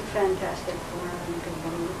it's too fantastic for them to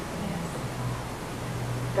believe. Yes.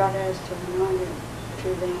 God has to anoint it to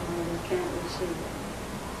them or they can't receive it.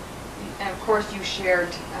 And of course you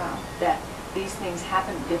shared that these things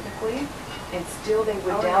happen biblically, and still they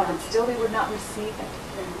would Oh, doubt, yeah. and still they would not receive it.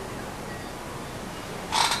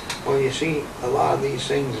 Well, you see, a lot of these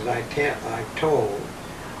things that I've told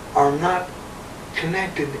are not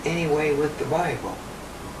connected anyway with the Bible.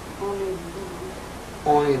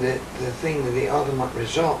 Only the thing that the ultimate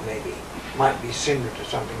result maybe might be similar to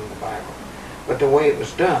something in the Bible. But the way it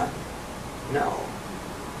was done, no.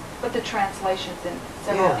 But the translations in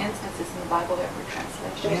several Yeah. instances in the Bible, there were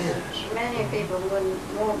translations. Yes. Many people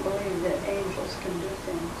won't believe that angels can do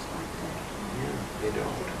things like that. Yeah, they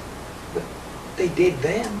don't. But they did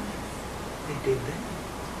then. They did then.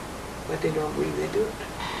 But they don't believe they do it.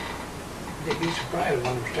 They'd be surprised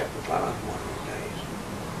when they step upon them one of these days.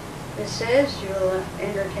 It says you'll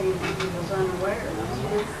entertain angels unawares. That's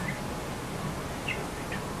right.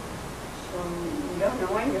 So you don't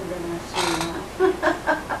know when you're going to see one.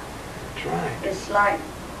 That's right. It's like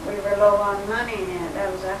we were low on money, and that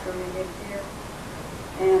was after we lived here.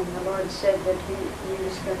 And the Lord said that he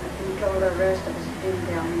told the rest of us, he didn't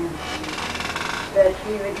tell me, that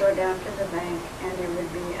he would go down to the bank and there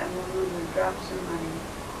would be a woman who would drop some money.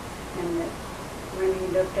 And that when he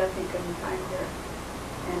looked up, he couldn't find her.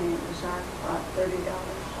 And it was about $30.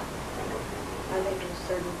 I think it was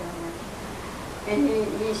 $30. And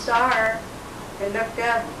he saw her and looked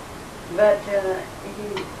up, but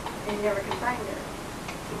he never could find her.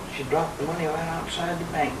 She dropped the money right outside the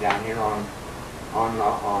bank down here on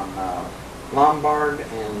Lombard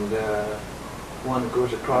and one that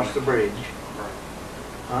goes across the bridge.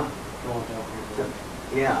 Huh?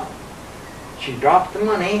 Yeah. She dropped the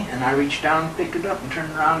money, and I reached down and picked it up and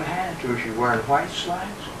turned around and handed it to her. She was wearing white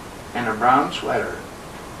slacks and a brown sweater,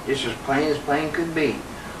 just as plain could be.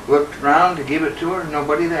 Looked around to give it to her,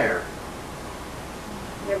 nobody there.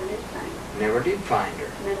 Never did find her. Never did find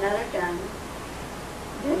her. And another time,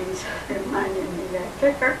 Denny's reminded me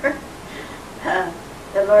that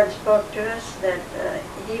the Lord spoke to us that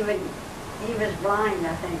he was blind,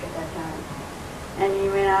 I think, at that time. And he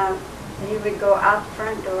went out, he would go out the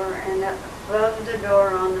front door and close the door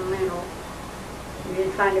on the middle.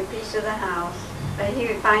 He'd find a piece of the house. He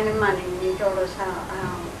would find the money, and he told us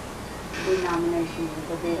how denominations of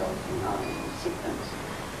the bills, in sequence.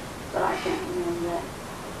 But I can't remember that.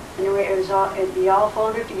 Anyway, it'd be all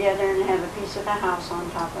folded together and have a piece of the house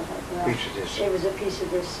on top of it. Well, Piece of this. it was a piece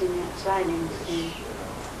of this cement siding. This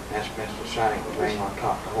asbestos siding was laying on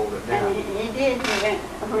top to hold it down. And he did.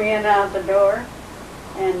 He went out the door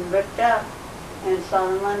and looked up and saw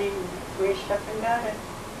the money and reached up and got it.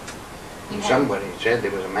 And somebody said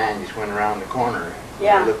there was a man just went around the corner.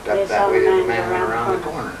 Yeah, They looked up they that saw way, the there's a man man went around around the the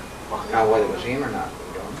corner. Now, whether it was him or not,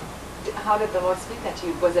 we don't know. How did the Lord speak that to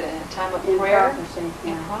you? Was it in a time of In prayer? prophecy,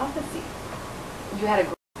 In yeah. prophecy. You had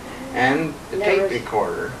a And the There tape was-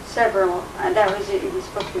 recorder, Several. That was it. He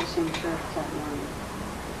spoke to us in church that morning.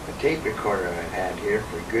 the tape recorder I had here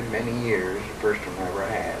for a good many years, the first one I ever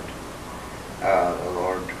had. The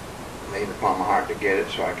Lord laid upon my heart to get it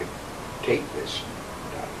so I could tape this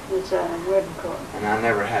stuff. It's a wood cord. And I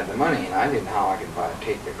never had the money, and I didn't know how I could buy a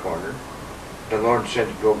tape recorder. The Lord said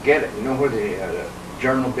to go get it. You know where the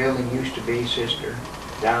journal building used to be, sister?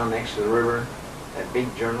 Down next to the river? That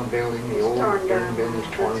big journal building, the It's old torn journal down. building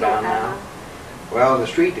is torn That's down what now. happened. Well, the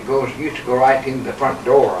street that used to go right into the front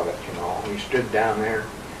door of it, We stood down there.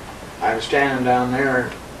 I was standing down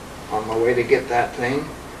there on my way to get that thing,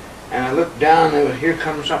 and I looked down, and here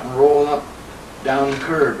comes something roll up down the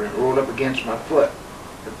curb, and it rolled up against my foot.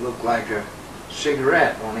 It looked like a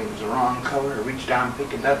cigarette, only it was the wrong color. I reached down and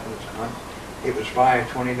picked it up, and it was 5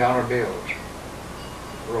 $20 bills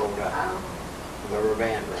rolled up. The rubber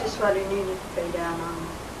band around. Just what he needed to pay down on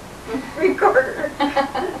the recorder.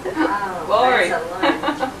 Oh, Glory. praise the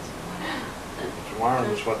Lord. It's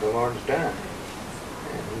marvelous what the Lord's done.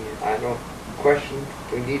 And I don't question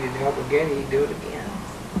if we needed help again, he'd do it again.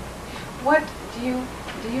 What do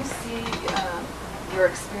you see your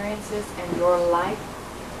experiences and your life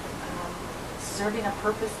serving a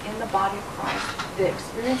purpose in the body of Christ? The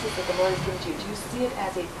experiences that the Lord has given to you, do you see it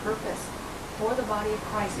as a purpose for the body of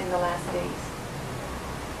Christ in the last days?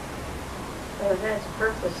 Well, that's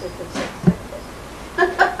purpose if it's accepted.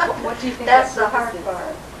 What do you think That's that the hard purpose is?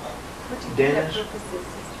 part. What do you think Dennis? that purpose is,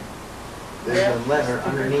 sister? There's a letter Just to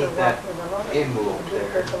underneath walk that with the Lord, envelope to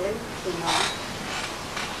there, believe,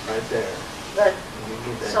 right there. But You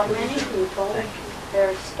give that so to me, many sir. people, Thank you.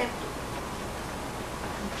 they're skeptical.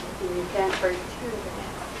 You can't break through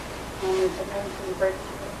that. Only the Lord can break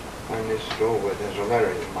through. When this is over with, there's a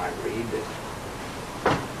letter you might read that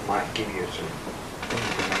might give you some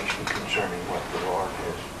information concerning what the Lord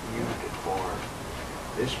has used it for.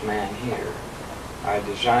 This man here, I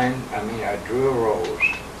drew a rose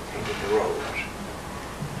painted the rose.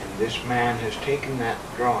 And this man has taken that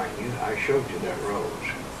drawing. I showed you that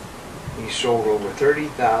rose. He sold over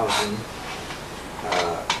 30,000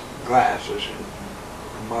 glasses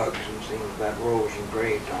and mugs and things with that rose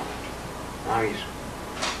engraved on it. Now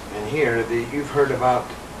and here, you've heard about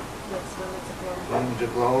Women's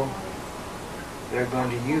Aglow. They're going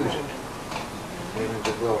to use it. Women's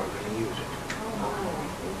Aglow are going to use it.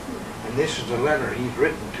 And this is a letter he's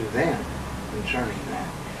written to them concerning that.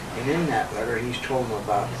 And in that letter, he's told them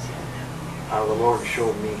about how the Lord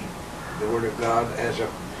showed me the Word of God as a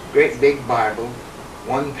great big Bible.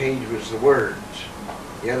 One page was the words.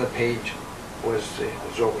 The other page was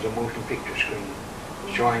a motion picture screen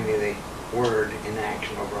showing me the Word in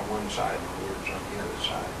action over on one side and the words on the other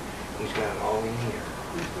side. He's got it all in here.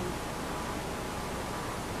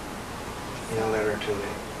 In a letter to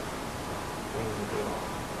the Women's Aglow.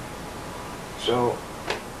 So,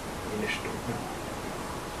 you just don't know.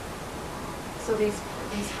 So these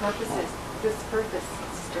purposes, this purpose,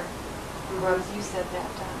 Sister Grubbs, you said that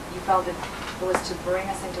you felt it was to bring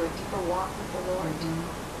us into a deeper walk with the Lord.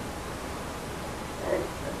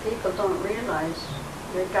 People don't realize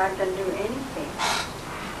that God can do anything.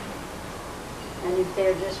 And if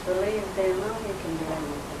they'll just believe, they know He can do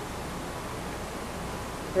anything.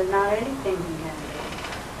 There's not anything He can do.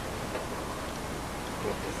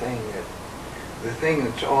 But the thing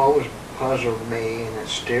that's always puzzled me, and it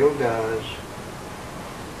still does,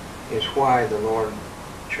 is why the Lord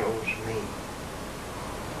chose me.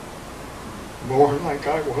 Born like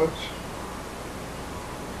I was.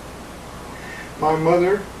 My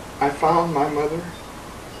mother, I found my mother.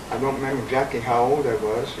 I don't remember exactly how old I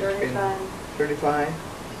was. It's 35. been 35.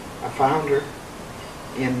 I found her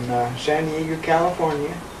in San Diego,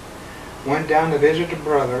 California. Went down to visit a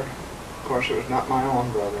brother. Of course, it was not my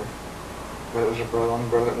own brother, but it was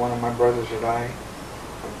one of my brothers that I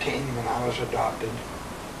obtained when I was adopted.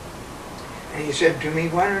 And he said to me,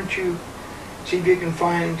 "Why don't you see if you can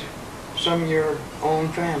find some of your own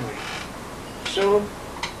family?" So,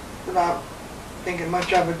 without thinking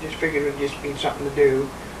much of it, just figured it would just be something to do.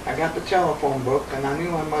 I got the telephone book, and I knew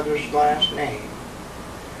my mother's last name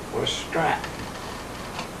was Stratton.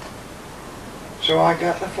 So I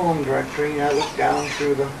got the phone directory, and I looked down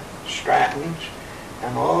through the Strattons,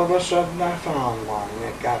 and all of a sudden I found one, and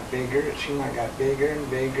it got bigger. It seemed like it got bigger and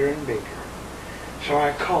bigger and bigger. So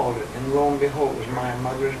I called it, and lo and behold, it was my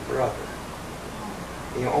mother's brother.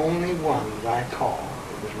 The only one that I called,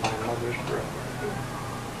 it was my mother's brother.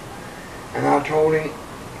 And I told him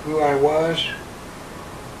who I was,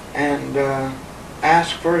 and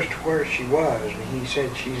asked first where she was, and he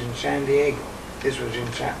said she's in San Diego. This was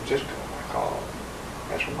in San Francisco, I called.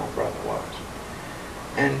 That's where my brother was.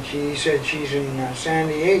 And he said she's in San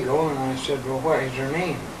Diego, and I said, well, what is her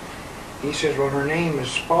name? He said, well, her name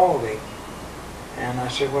is Spalding. And I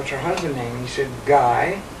said, what's her husband's name? He said,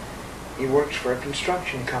 Guy. He works for a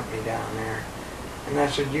construction company down there. And I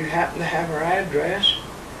said, you happen to have her address?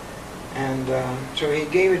 And so he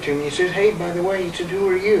gave it to me. He said, hey, by the way, he said, who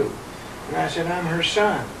are you? And I said, I'm her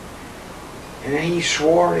son. And then he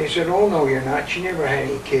swore, and he said, oh, no, you're not. She never had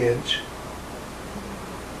any kids.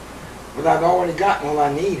 But I'd already gotten all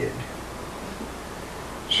I needed.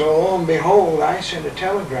 So lo and behold, I sent a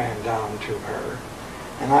telegram down to her,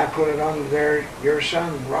 and I put it on there, your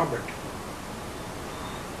son, Robert.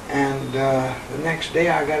 And the next day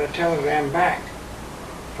I got a telegram back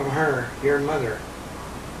from her, your mother.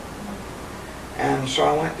 And so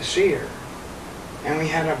I went to see her. And we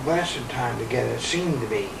had a blessed time together, it seemed to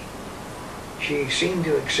be. She seemed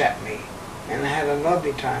to accept me. And I had a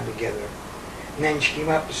lovely time together. And then she came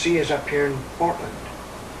up to see us up here in Portland,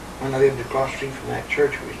 when I lived across the street from that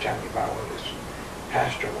church we was telling you about where this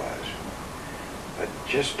pastor was. But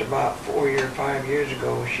just about 4 or 5 years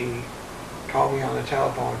ago, she called me on the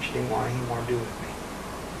telephone and she didn't want any more to do with me.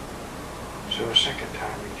 So a second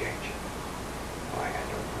time rejection. Why, I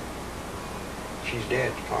don't know. She's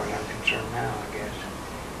dead as far as I'm concerned now, I guess.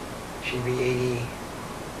 She'd be 80,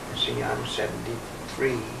 let's see, I'm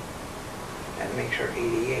 73. That makes her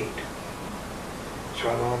 88. So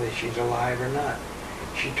I don't know that she's alive or not.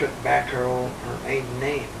 She took back her maiden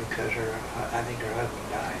name because I think her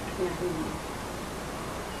husband died.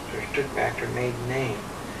 So she took back her maiden name.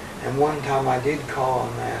 And one time I did call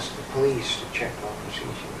and ask the police to check on her to see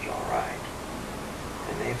if she was all right.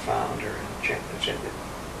 And they found her and checked and said that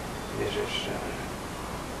Mrs.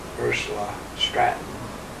 Ursula Stratton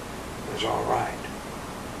was all right.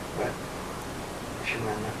 But she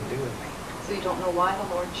had nothing to do with me. So you don't know why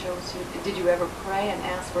the Lord chose you. Did you ever pray and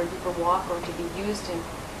ask for a deeper walk or to be used in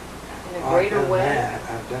a greater way?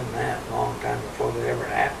 I've done that a long time before that ever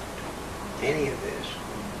happened. Any of this.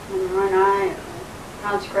 And when I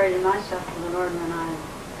consecrated myself to the Lord when I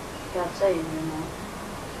got saved, you know,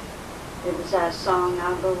 it was that song,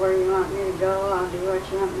 I'll go where you want me to go, I'll do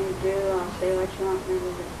what you want me to do, I'll say what you want me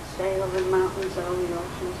to say over the mountains, over the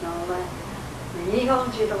oceans, and all that. And He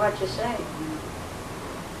holds you to what you say. You know.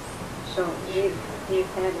 So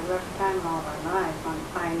we've had a rough time all our life on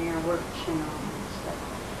pioneer works, you know, and stuff.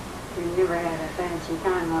 We never had a fancy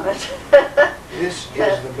time of it. This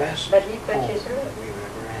is the best but He put home you through it. we've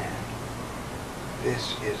ever had.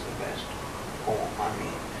 This is the best home. I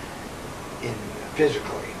mean,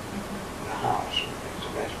 physically, the house is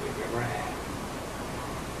the best we've ever had.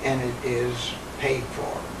 And it is paid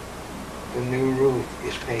for. The new roof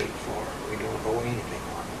is paid for. We don't owe anything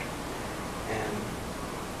on it. And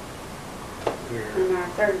And our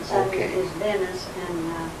third son okay. is Dennis,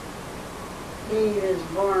 and he was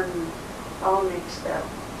born all mixed up.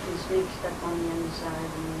 He's mixed up on the inside,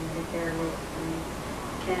 and the hair lip, and he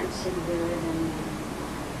can't see good, and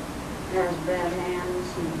has bad hands,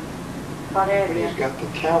 and what have But you. he's got the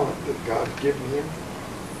talent that God's given him.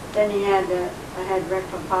 Then he had, I had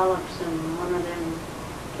rectal polyps, and one of them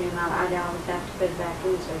came out. I'd always have to put it back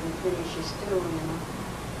in so I could finish his stool, you know.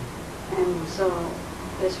 And so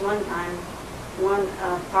this one time, one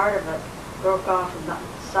part of it broke off about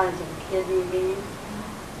the size of a kidney bean,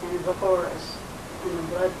 and it was a porous, and the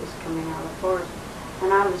blood was coming out of the porous.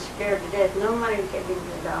 And I was scared to death. Nobody took him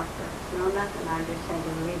to the doctor. No, nothing. I just had to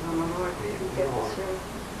believe on the Lord. He kept us through.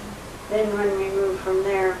 Then when we moved from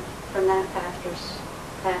there, from that pastor,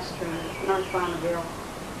 North Bonneville,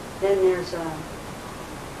 then there's a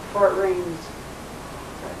Fort Rains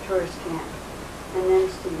tourist camp, and then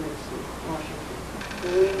Stevenson, Washington.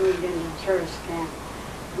 And we moved into the tourist camp.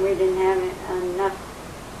 We didn't have enough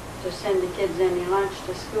to send the kids any lunch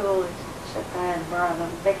to school, except I had to borrow the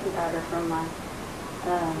baking powder from my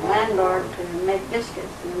landlord to make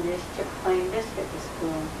biscuits, and just took plain biscuit to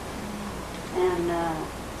school. And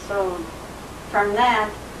so from that,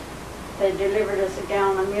 they delivered us a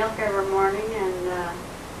gallon of milk every morning,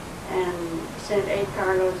 and sent 8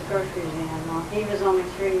 carloads of groceries in. Well, he was only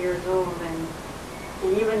 3 years old, and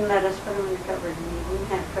he wouldn't let us put them in the cupboard. He didn't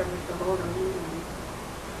have cupboards to hold them in, and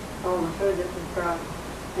all the food that was brought.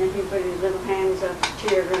 And he put his little hands up,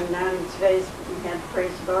 tear running down his face. He had to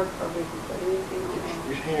praise the Lord for we could put anything on him.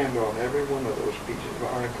 His hand on every one of those pieces of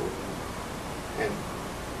article and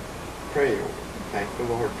pray over it. Thank the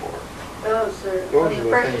Lord for it. Those are the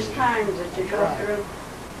precious times that you go through.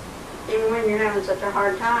 Even when you're having such a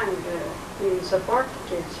hard time to even support the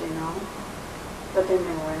kids, you know. But then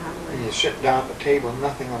they were hungry. And you sit down at the table,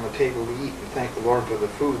 nothing on the table to eat, and thank the Lord for the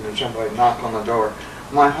food, and then somebody knock on the door.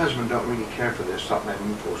 My husband don't really care for this, something that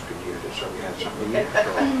you folks could use it, so we had something to eat.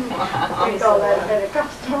 We call that a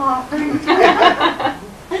Pentecostal offering.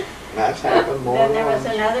 That's happened more Then than there was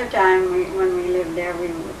once. another time when we lived there,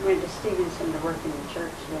 we went to Stevenson to work in the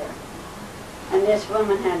church there. And this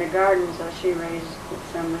woman had a garden, so she raised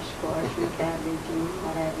summer squash and cabbage and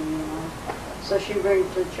whatever, you know. So she brings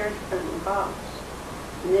it to the church, put it in a box.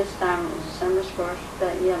 And this time it was a summer squash,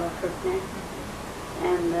 that yellow cookney,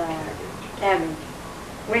 and cabbage.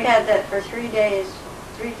 We had that for 3 days,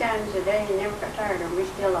 3 times a day, and never got tired of it. We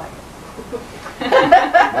still like it.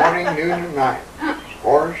 Morning, noon, and night.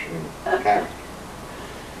 Squash and cabbage.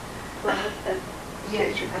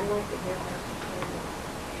 Yes, I'd like to hear about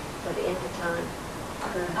for the end of time.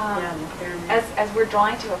 Yeah, the pyramid. As we're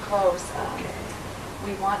drawing to a close,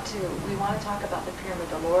 we want to talk about the pyramid.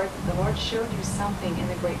 The Lord showed you something in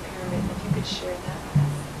the Great Pyramid. If you could share that with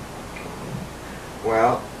us.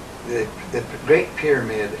 Well, the Great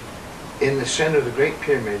Pyramid, in the center of the Great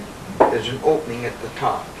Pyramid, there's an opening at the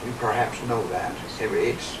top. You perhaps know that.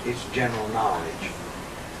 It's general knowledge.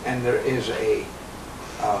 And there is a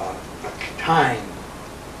time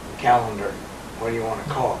calendar, whether you want to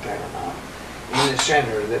call it that or not, in the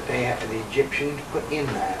center that the Egyptians put in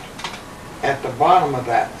that. At the bottom of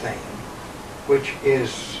that thing, which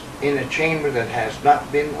is in a chamber that has not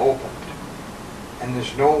been opened, and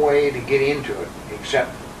there's no way to get into it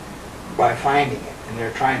except by finding it, and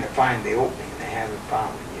they're trying to find the opening. They haven't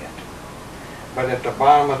found it yet. But at the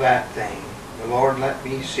bottom of that thing, the Lord let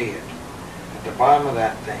me see it, at the bottom of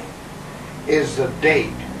that thing is the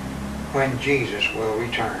date when Jesus will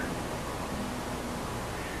return.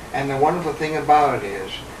 And the wonderful thing about it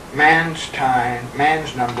is, man's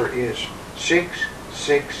number is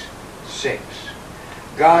 666.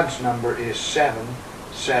 God's number is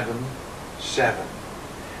 777,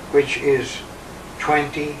 which is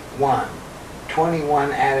 21.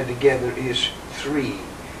 21 added together is 3.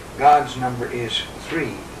 God's number is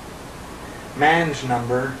 3. Man's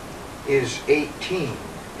number is 18,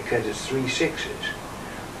 because it's 3 sixes.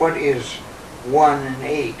 what is 1 and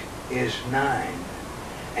 8 is 9.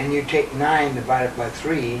 And you take 9 divided by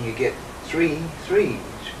 3 and you get 3 threes,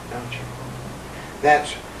 don't you?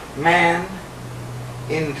 That's man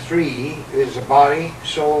in 3 is a body,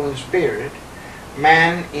 soul, and spirit.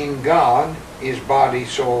 Man in God is body,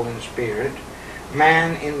 soul, and spirit.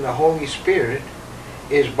 Man in the Holy Spirit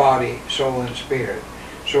is body, soul, and spirit.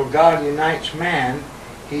 So God unites man.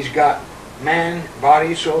 He's got man,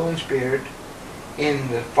 body, soul, and spirit in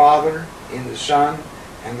the Father, in the Son,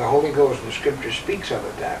 and the Holy Ghost. And the Scripture speaks of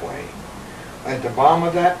it that way. At the bottom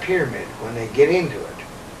of that pyramid, when they get into it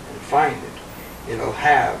and find it, it'll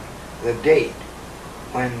have the date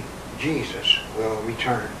when Jesus will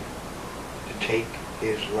return to take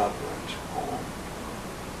his loved ones home.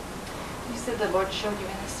 You said the Lord showed you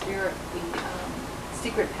in the Spirit the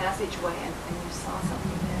secret passageway, and you saw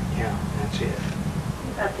something there. Yeah, that's it.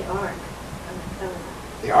 About the Ark of the Covenant.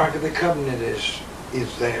 The Ark of the Covenant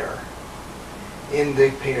is there in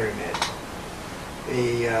the pyramid.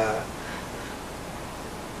 They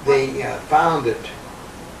found it.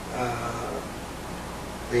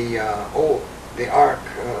 The Ark, the Ark,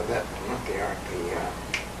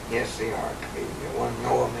 the one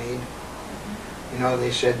Noah made. You know,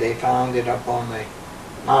 they said they found it up on the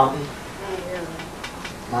mountain,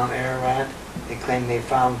 Mount Ararat. They claim they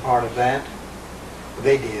found part of that.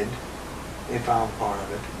 They did. They found part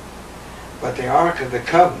of it. But the Ark of the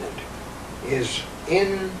Covenant is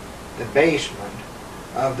in the basement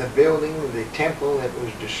of the building of the temple that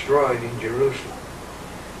was destroyed in Jerusalem.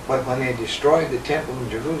 But when they destroyed the temple in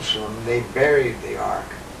Jerusalem, they buried the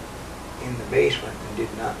Ark in the basement and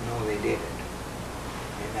did not know they did it.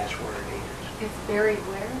 And that's where it is. It's buried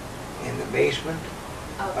where? In the basement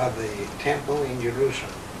of the temple in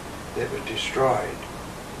Jerusalem that was destroyed.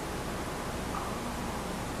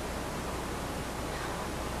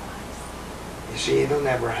 You see, it'll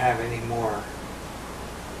never have any more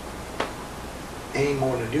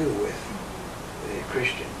to do with the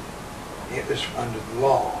Christian. It was under the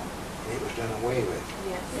law. It was done away with.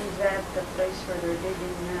 Yes. Is that the place where they're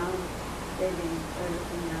digging now? Digging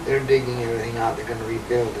everything out? They're digging everything out. They're going to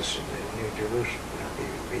rebuild this in the New Jerusalem.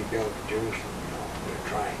 Rebuild Jerusalem, you know. They're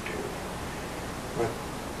trying to. But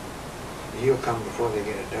he'll come before they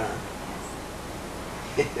get it done.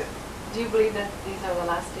 Yes. Do you believe that these are the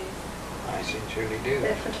last days? I sincerely do.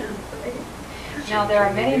 Definitely. Now, there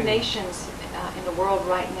are many nations in the world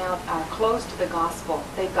right now are closed to the gospel.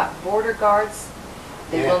 They've got border guards.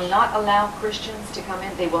 They will not allow Christians to come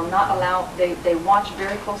in. They will not allow, they watch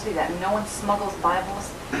very closely that no one smuggles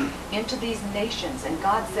Bibles into these nations. And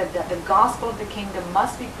God said that the gospel of the kingdom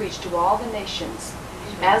must be preached to all the nations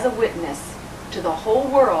as a witness to the whole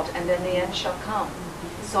world, and then the end shall come.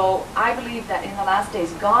 So I believe that in the last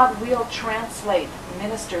days, God will translate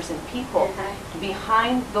ministers and people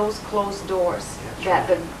behind those closed doors. That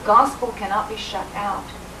the gospel cannot be shut out.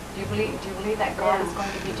 Do you believe that God is going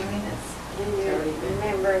to be doing this? Do you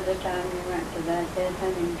remember the time you went to that dead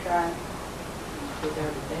hunting tribe?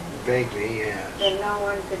 Vaguely, yes. That no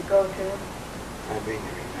one could go to? I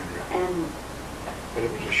vaguely remember. And But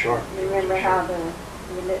it was a short. remember how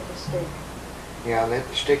you lit the stick? Yeah, I let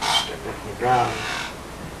the stick stick in the ground,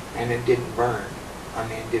 and it didn't burn. I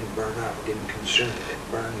mean, it didn't burn up. It didn't consume it. It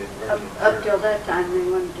burned and burned and burned. Up till that time, they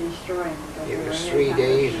wanted to destroy it. but It they was were 3 really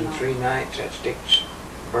days not and 3 nights that stick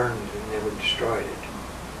burned and never destroyed it.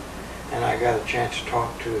 And I got a chance to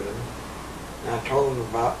talk to them. And I told them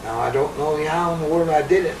about, now I don't know how in the world I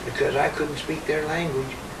did it because I couldn't speak their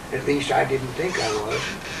language. At least I didn't think I was.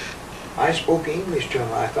 I spoke English to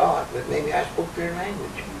them, I thought, but maybe I spoke their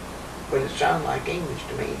language. But it sounded like English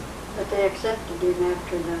to me. But they accepted him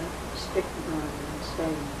after the stick burned and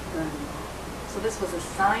stayed burning. So this was a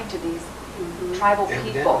sign to these Mhm. tribal people.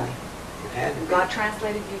 Evidently, it had to be. God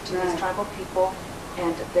translated you to these Right. tribal people,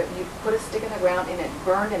 and that you put a stick in the ground and it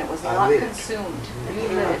burned and it was I not lit it. consumed. Mhm. You It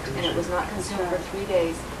was lit not it and it was not consumed for 3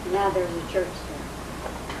 days. Now there's a church there.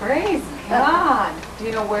 Praise God! Do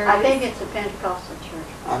you know where it I is? think it's a Pentecostal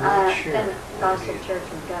church. I'm not sure what Pentecostal it is. Church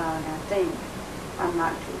of God, I think. I'm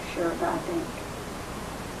not too sure, but I think.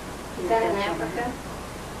 Is that in Africa?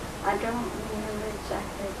 I don't remember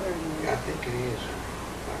exactly where it I is. think it is.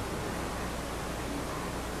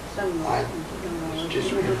 Somewhere. It's just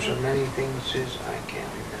been so many things since I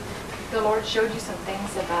can't remember. The Lord showed you some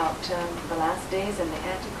things about the last days and the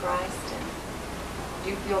Antichrist, and do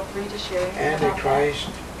you feel free to share anything about that? Antichrist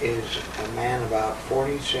is a man about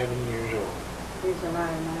 47 years old. He's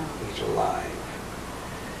alive now. He's alive.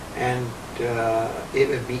 And it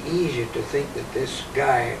would be easier to think that this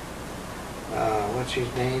guy, what's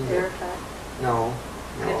his name? Verified. No.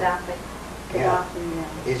 Gaddafi. Yeah. Gaddafi,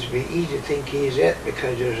 yeah. It's be easy to think he's it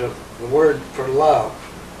because there's the word for love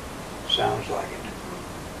sounds like it.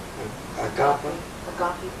 Agape?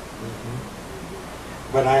 Agape.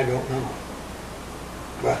 But I don't know.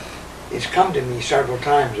 But it's come to me several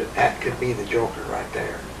times that that could be the Joker right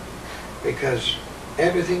there. Because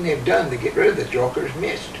everything they've done to get rid of the Joker is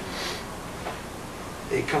missed.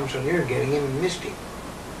 They come so near getting him and missed him.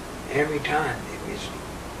 Every time they missed him.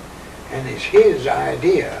 And it's his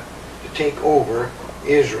idea to take over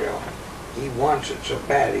Israel. He wants it so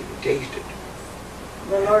bad he can taste it.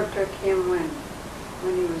 The Lord took him when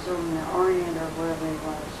he was over in the Orient or wherever he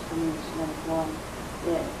was, when he was going to go,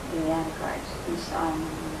 the Antichrist. He saw him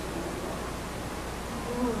when he was going to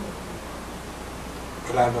go.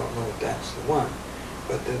 But I don't know if that's the one.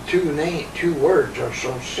 But the two words are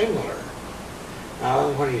so similar. Now, I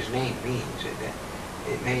don't know what his name means.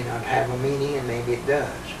 It may not have a meaning, and maybe it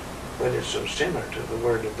does. But it's so similar to the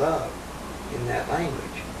word of love in that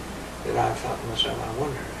language that I thought to myself, I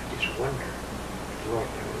just wonder if the Lord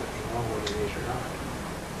can let me know whether it is or not.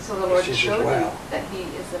 So the Lord It's just showed as well. you that he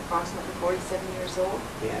is approximately 47 years old.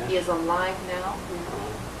 Yes. He is alive now.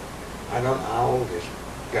 I don't know how old this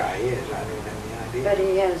guy is. I don't have any idea. But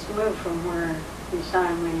he has moved from where he saw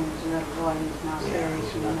him when he was a little boy. He's now Yeah, there. he's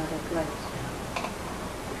He's in not- another place.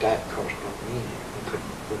 But that, of course, don't mean it. It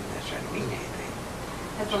couldn't necessarily mean anything.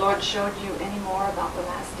 Has the Lord showed you any more about the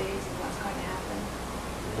last days and what's going to happen?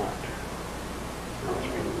 Not. No,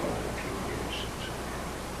 it's been quite a few years since.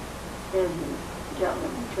 He hasn't dealt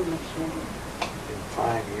with him too much lately. It's been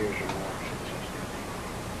 5 years or more since he's been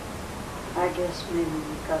there. I guess maybe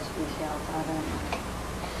because of his health. I don't know.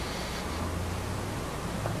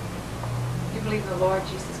 You believe the Lord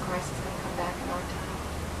Jesus Christ is going to come back in our time?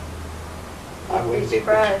 I wouldn't be a bit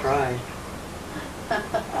surprised. surprised.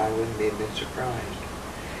 I wouldn't be a bit surprised.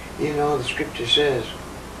 You know, the scripture says,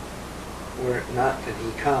 were it not that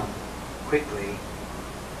he come quickly,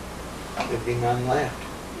 there'd be none left.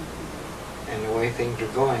 And the way things are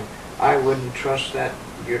going, I wouldn't trust that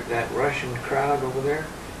Russian crowd over there.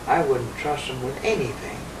 I wouldn't trust them with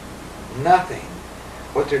anything. Nothing.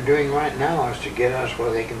 What they're doing right now is to get us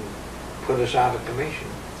where they can put us out of commission.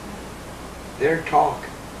 Their talk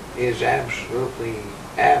is absolutely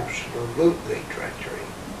treachery.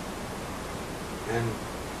 And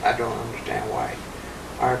I don't understand why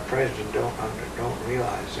our president don't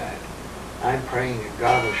realize that. I'm praying that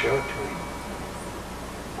God will show it to him.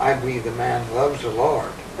 I believe the man loves the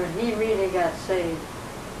Lord. But he really got saved.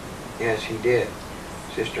 Yes, he did.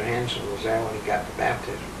 Sister Hanson was there when he got the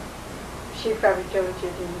baptism. She probably told you,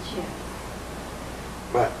 didn't she?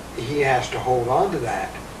 But he has to hold on to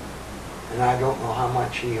that. And I don't know how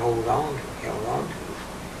much he held on to.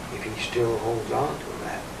 If he still holds on to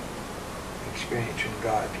that experience from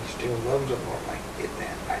God. If he still loves the Lord like he did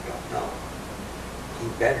then, I don't know. He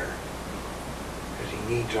better. Because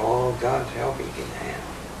he needs all God's help he can have.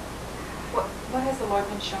 What has the Lord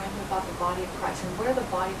been showing you about the body of Christ and where the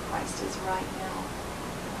body of Christ is right now?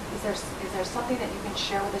 Is there something that you can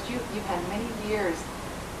share with us? You've had many years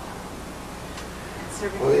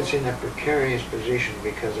serving. Well, it's in a precarious position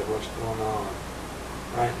because of what's going on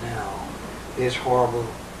right now. This horrible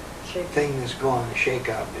thing that's going, the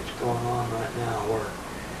shake-up that's going on right now,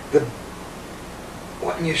 where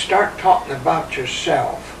when you start talking about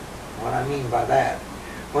yourself, what I mean by that,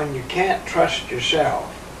 when you can't trust yourself,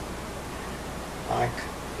 like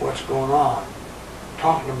what's going on,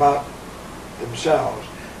 talking about themselves.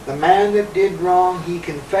 The man that did wrong, he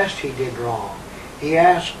confessed he did wrong. He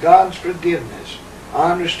asked God's forgiveness.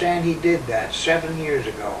 I understand he did that 7 years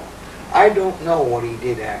ago. I don't know what he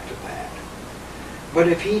did after that. But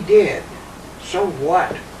if he did, so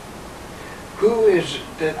what? Who is it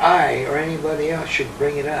that I or anybody else should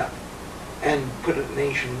bring it up and put it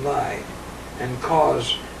nationwide and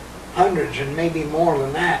cause hundreds and maybe more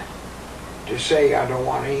than that to say I don't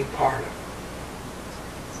want any part of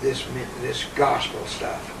this gospel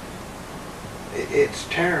stuff? It's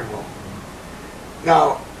terrible.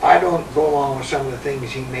 Now, I don't go along with some of the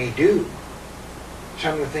things he may do,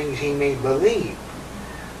 some of the things he may believe,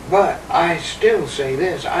 but I still say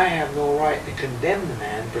this: I have no right to condemn the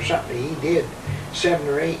man for something he did 7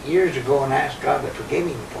 or 8 years ago and ask God to forgive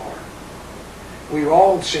him for. We've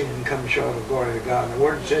all sinned and come short of the glory of God. And the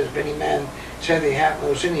Word says, if any man says he hath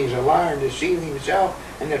no sin, he's a liar and deceiving himself,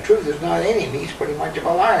 and the truth is not in him. He's pretty much of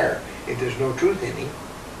a liar if there's no truth in him.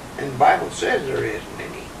 And the Bible says there isn't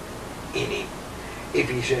any in him if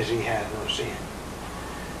he says he has no sin.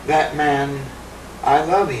 That man, I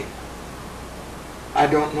love him. I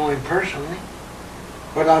don't know him personally,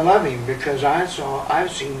 but I love him because I've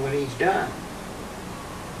seen what he's done,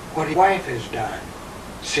 what his wife has done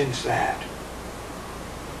since that.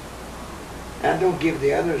 And don't give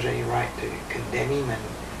the others any right to condemn him and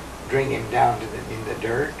bring him down in the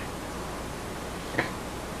dirt.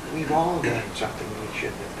 We've all done something we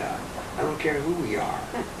shouldn't have done. I don't care who we are.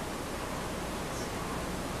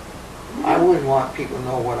 I wouldn't want people to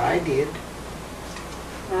know what I did.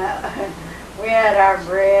 We had our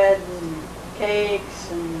bread and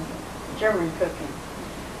cakes and German cooking.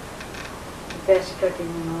 The best cooking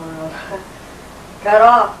in the world. Cut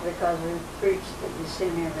off because we preached that you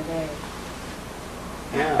sin every day.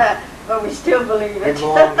 Yeah. But we still believe They it.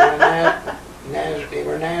 belonged to they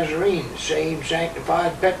were Nazarenes, saved,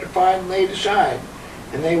 sanctified, petrified, and laid aside.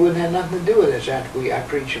 And they wouldn't have nothing to do with us after I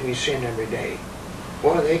preached and we sin every day.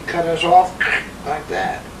 Boy, they cut us off like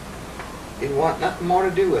that. Didn't want nothing more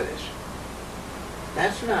to do with us.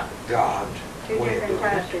 That's not God's Two way of different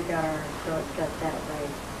doing times it. we got our throat cut that way.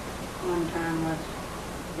 One time was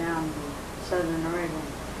down in southern Oregon.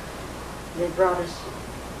 They brought us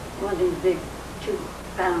one of these big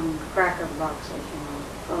 2-pound cracker boxes, you know,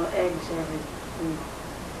 full of eggs every week.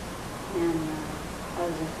 And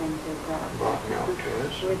other things they brought. Brought milk to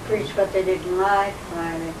us. We preached what they didn't like,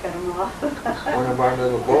 why they cut them off. One of our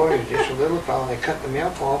little boys, just a little fellow, they cut the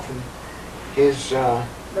milk off, and his,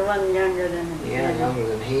 The one younger than younger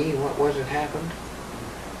than he, what was it happened?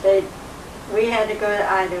 We had to go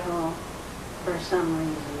to Idaho for some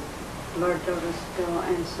reason. The Lord told us to go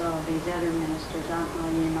and saw these other ministers. I don't know,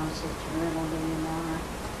 you know, Sister Little, do you know her?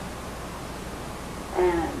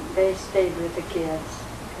 And they stayed with the kids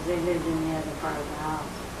because they lived in the other part of the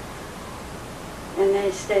house. And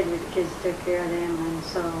they stayed with the kids, took care of them, and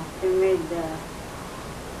so it made the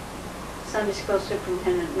Sunday school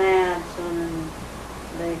superintendent mad, so then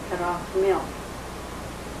they cut off the milk.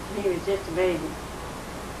 He was just a baby.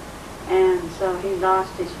 And so he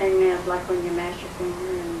lost his fingernails, like when you mash your finger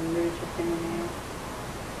and you lose your fingernails.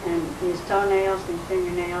 And his toenails and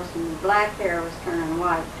fingernails, and his black hair was turning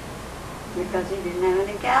white because he didn't have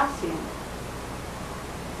any calcium.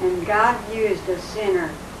 And God used a sinner.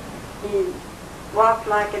 He walked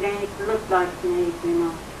like an ape, looked like an ape, you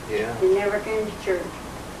know. Yeah. He never came to church.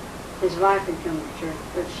 His wife had come to church,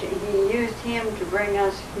 but he used him to bring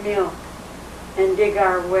us milk and dig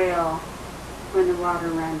our well when the water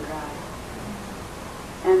ran dry.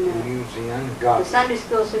 And He used the the ungodly. Sunday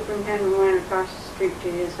school superintendent went across the street to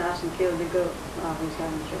his house and killed a goat while he was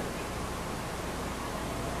having church.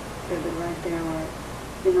 Killed it right there where,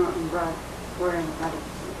 you know, and brought where everybody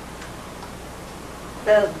could see.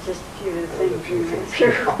 That was just a few of the Those are a things few we went things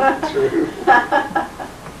we've gone through.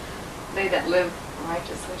 They that live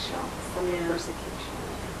righteously shall suffer Yeah. persecution.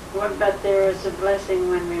 What about there was a blessing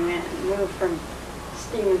when we moved from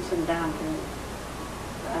Stevenson down to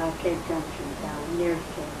Cape Junction, down near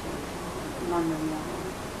Cape Junction, London.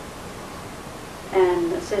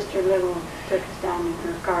 And Sister Little took us down in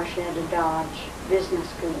her car. She had a Dodge business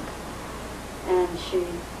coupe. And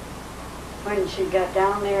when she got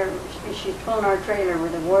down there, she's pulling our trailer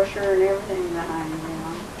with a washer and everything behind her, you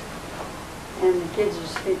know. And the kids were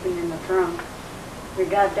sleeping in the trunk. We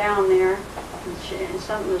got down there, and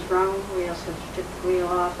something was wrong with the wheel, so she took the wheel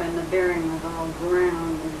off, and the bearing was all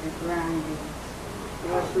ground and grinding.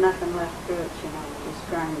 There was nothing left to it, you know, just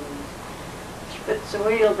grinding. She puts the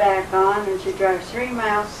wheel back on, and she drives 3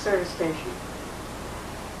 miles to the service station.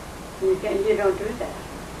 You don't do that.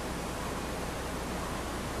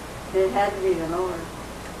 It had to be the Lord.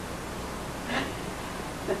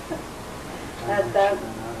 that,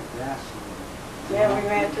 Yeah, we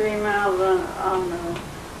went 3 miles on the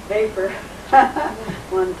vapor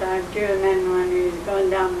one time too, and then when we was going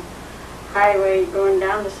down the highway, going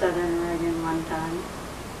down to Southern Oregon one time,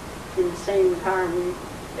 in the same car,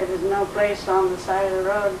 there was no place on the side of the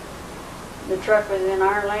road. The truck was in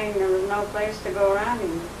our lane, there was no place to go around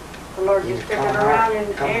him. The Lord just took it around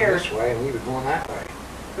in coming air. this way, and we were going that way.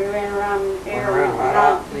 We went around in Went air. around right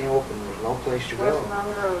out in the open. There was no place to Wasn't go. on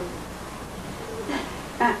the road.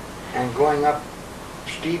 And going up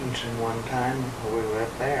Stevenson one time, when we were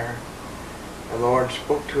up there, the Lord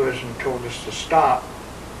spoke to us and told us to stop.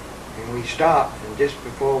 And we stopped, and just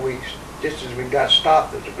as we got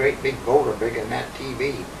stopped, there was a great big boulder bigger than that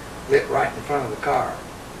TV lit right in front of the car.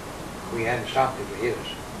 We hadn't stopped it, it hit us.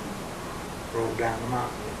 Rolled down the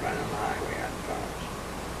mountain and right on the highway out in front of us.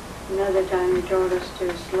 Another time he told us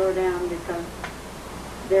to slow down because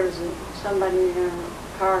there was somebody in a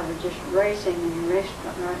car was just racing, and he raced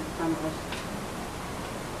right in front of us.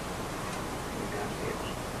 We got hit.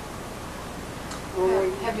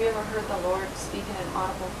 Oh, Have you ever heard the Lord speak in an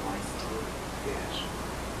audible voice to you? Yes.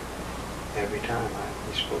 Every time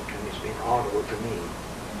he spoke to me, he's been audible to me.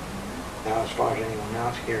 Now, as far as anyone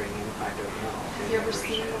else hearing him, I don't know. Have you ever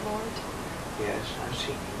seen the Lord? Yes, I've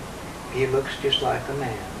seen him. He looks just like a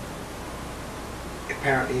man.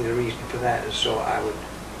 Apparently the reason for that is so I would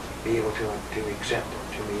be able to accept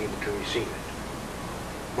it, to be able to receive it.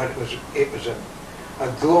 But it was a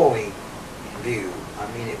glowing view. I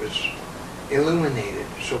mean, it was illuminated,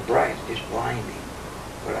 so bright, just blinding,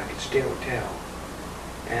 but I could still tell.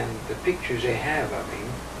 And the pictures they have of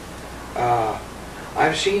him,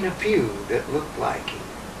 I've seen a few that looked like him,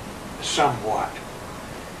 somewhat.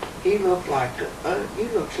 He looks like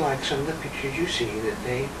some of the pictures you see that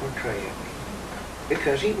they portray of him,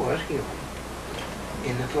 because he was human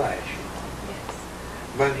in the flesh. Yes.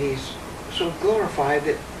 But he's so glorified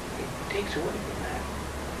that it takes away from that.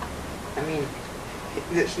 I mean,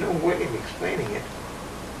 there's no way of explaining it.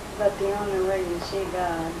 But the only way you see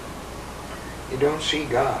God You don't see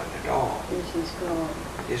God at all. is His glory.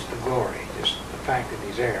 It's the glory, just the fact that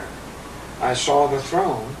He's there. I saw the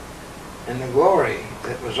throne and the glory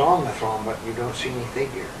that was on the throne, but you don't see any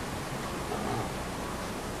figure.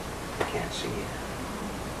 You can't see it.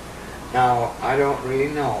 Now, I don't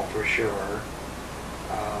really know for sure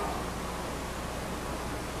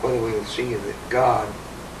whether we will see that God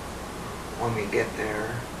when we get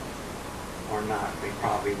there or not. We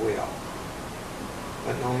probably will.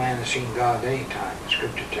 But no man has seen God any time. The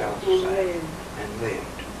Scripture tells us that. And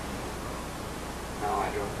lived. No, I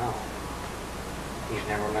don't know. He's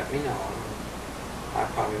never let me know. I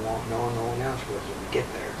probably won't know, no one else will when we get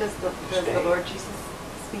there. Does the Lord Jesus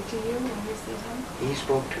speak to you when you see Him? He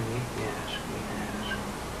spoke to me, yes, He has.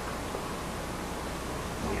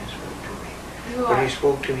 He has spoke to me. But He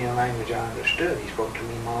spoke to me in a language I understood. He spoke to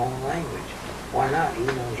me in my own language. Why not? He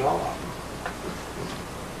knows all of them.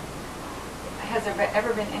 Has there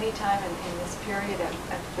ever been any time in this period of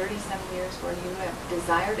 30-some years where you have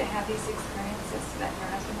desired to have these experiences that your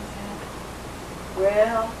husband has had?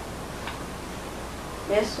 Well,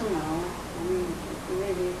 yes and no. I mean,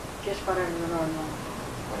 maybe just whatever the Lord wants.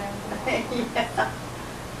 Whatever. Yeah.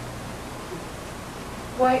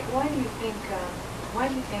 Why do you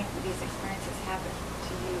think these experiences happen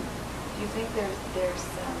to you? Do you think there's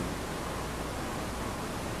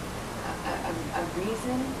a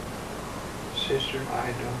reason? Sister,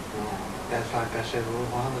 I don't know. That's like I said a little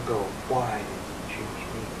while ago. Why did you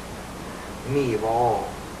choose me? Me of all.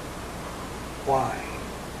 Why?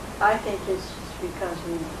 I think it's just because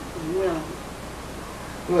He's willing.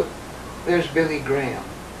 Look, there's Billy Graham.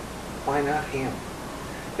 Why not him?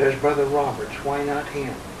 There's Brother Roberts. Why not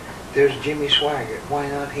him? There's Jimmy Swaggart. Why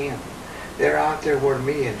not him? They're out there where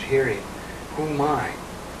millions hear him. Who am I?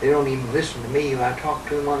 They don't even listen to me when I talk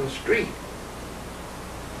to them on the street.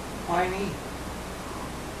 Why me?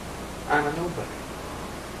 I'm a nobody.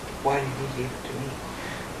 Why did He give it to me?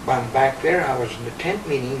 But back there, I was in the tent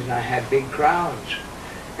meetings and I had big crowds,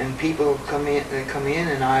 and people come in,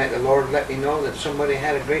 and the Lord let me know that somebody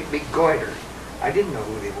had a great big goiter. I didn't know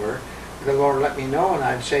who they were. The Lord let me know, and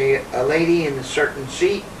I'd say a lady in a certain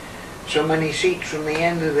seat, so many seats from the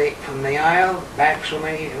end of the aisle, back so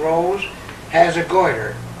many rows, has a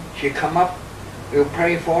goiter. She'll come up, we'll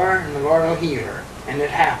pray for her, and the Lord will heal her. And it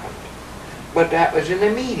happened. But that was in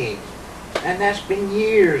a meeting. And that's been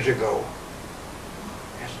years ago.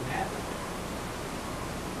 It hasn't happened.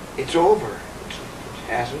 It's over. It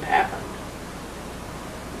hasn't happened.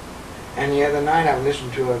 And the other night I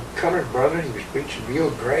listened to a colored brother. He was preaching real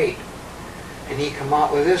great. And he come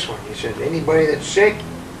out with this one. He said, anybody that's sick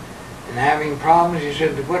and having problems, he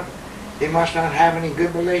said, they must not have any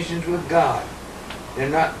good relations with God. They're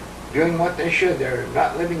not doing what they should. They're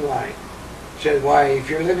not living right. He said, why, if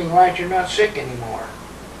you're living right, you're not sick anymore.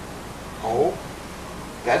 Oh,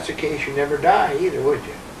 if that's the case, you never die either, would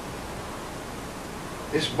you?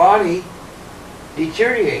 This body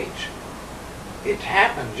deteriorates. It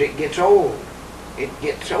happens. It gets old. It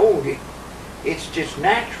gets old. It's just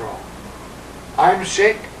natural. I'm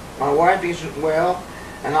sick. My wife isn't well.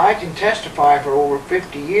 And I can testify for over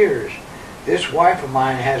 50 years, this wife of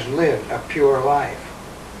mine has lived a pure life.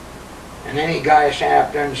 And any guy stand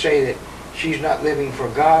up there and say that she's not living for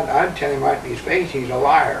God, I'd tell him right in his face, he's a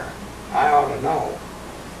liar. I ought to know.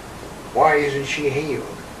 Why isn't she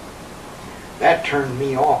healed? That turned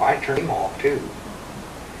me off. I turned him off too.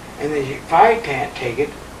 And if I can't take it,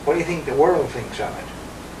 what do you think the world thinks of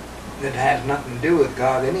it? That has nothing to do with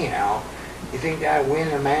God anyhow. You think I win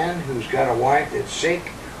a man who's got a wife that's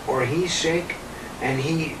sick, or he's sick, and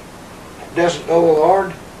he doesn't know the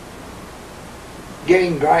Lord?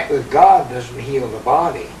 Getting right with God doesn't heal the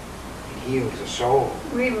body. It heals the soul.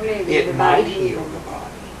 We believe in It might divine heal healing. the body.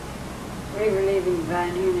 We believe in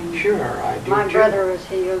divine healing. Sure, I do My too. brother was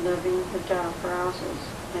healed of infantile paralysis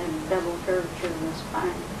and double curvature of the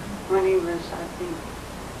spine when he was, I think,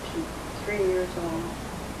 3 years old.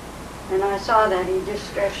 And I saw that he just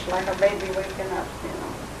stretched like a baby waking up,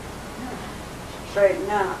 straighten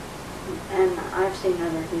out. And I've seen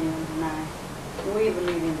other healings, and we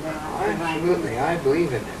believe in God. Absolutely, I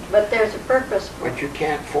believe in it. But there's a purpose for it. But you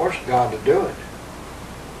can't force God to do it.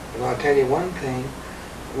 And I'll tell you one thing,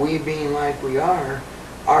 we being like we are,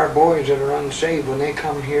 our boys that are unsaved, when they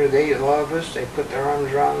come here, they love us, they put their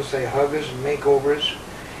arms around us, they hug us and make over us.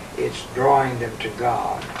 It's drawing them to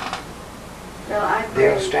God. Well,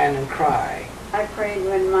 They'll stand and cry. I prayed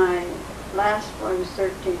when my last boy was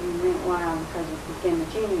 13, he went wild because he became a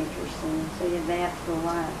teenager soon, so they have to go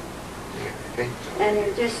wild. Yeah, I think so. And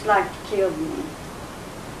it just like killed me.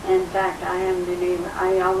 In fact, I haven't been able,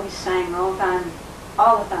 I always sang all the time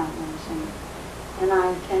when I sang. And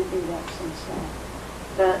I can't do that since then.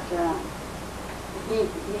 But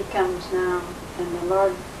he comes now, and the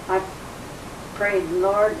Lord, I prayed,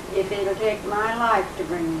 Lord, if it'll take my life to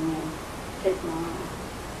bring him in, take my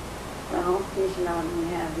life. Well, he's allowing me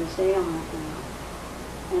to have this ailment now,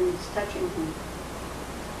 and it's touching him.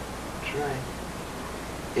 That's right.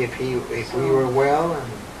 If we were well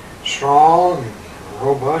and strong and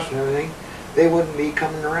robust and everything, they wouldn't be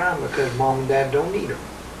coming around because Mom and Dad don't need them.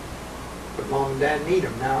 But Mom and Dad need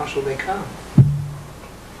them now, so they come.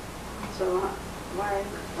 So why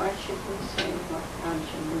should we say what God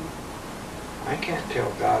should do? I can't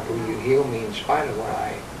tell God, will you heal me in spite of what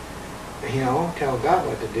I, tell God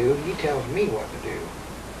what to do. He tells me what to do.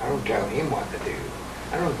 I don't tell him what to do.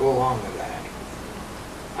 I don't go along with that.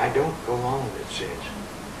 I don't go along with it, sis.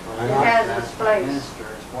 Well, It has that's its the place. minister.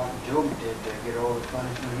 It's what Job did to get all the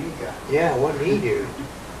punishment he got. Yeah, what did he do?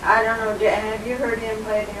 I don't know, have you heard him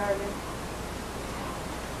play the organ?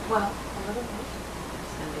 Well, a little bit.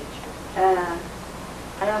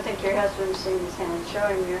 I don't think your husband's seen his hands. Show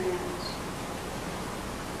him your hands.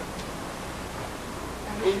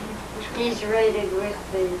 He's rated with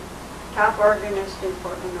the top organist in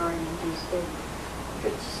Portland, Oregon. He's did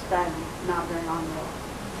good study, not very long ago.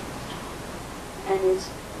 And it's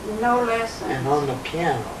no less than... And on the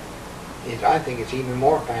piano, I think it's even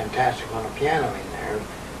more fantastic on a piano in there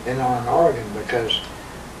than on an organ, because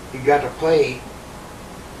you got to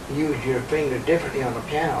use your finger differently on the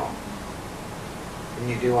piano than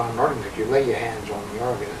you do on an organ, because you lay your hands on the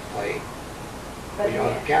organ and play. But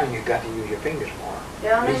on the piano, you've got to use your fingers more.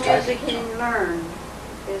 the only At least I music think he so. learned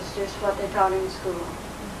is just what they taught in school.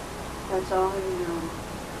 That's all he knew.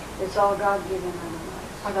 It's all God-given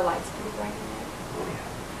otherwise. Are the lights pretty bright in there? Oh, yeah.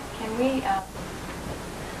 Can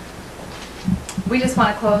we just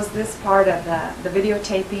want to close this part of the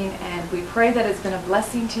videotaping, and we pray that it's been a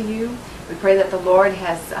blessing to you. We pray that the Lord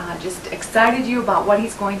has just excited you about what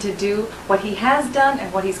he's going to do, what he has done,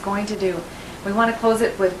 and what he's going to do. We want to close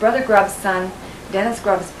it with Brother Grubb's son, Dennis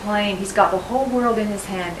Grubb's playing. He's got the whole world in his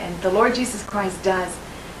hand, and the Lord Jesus Christ does.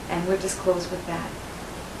 And we'll just close with that.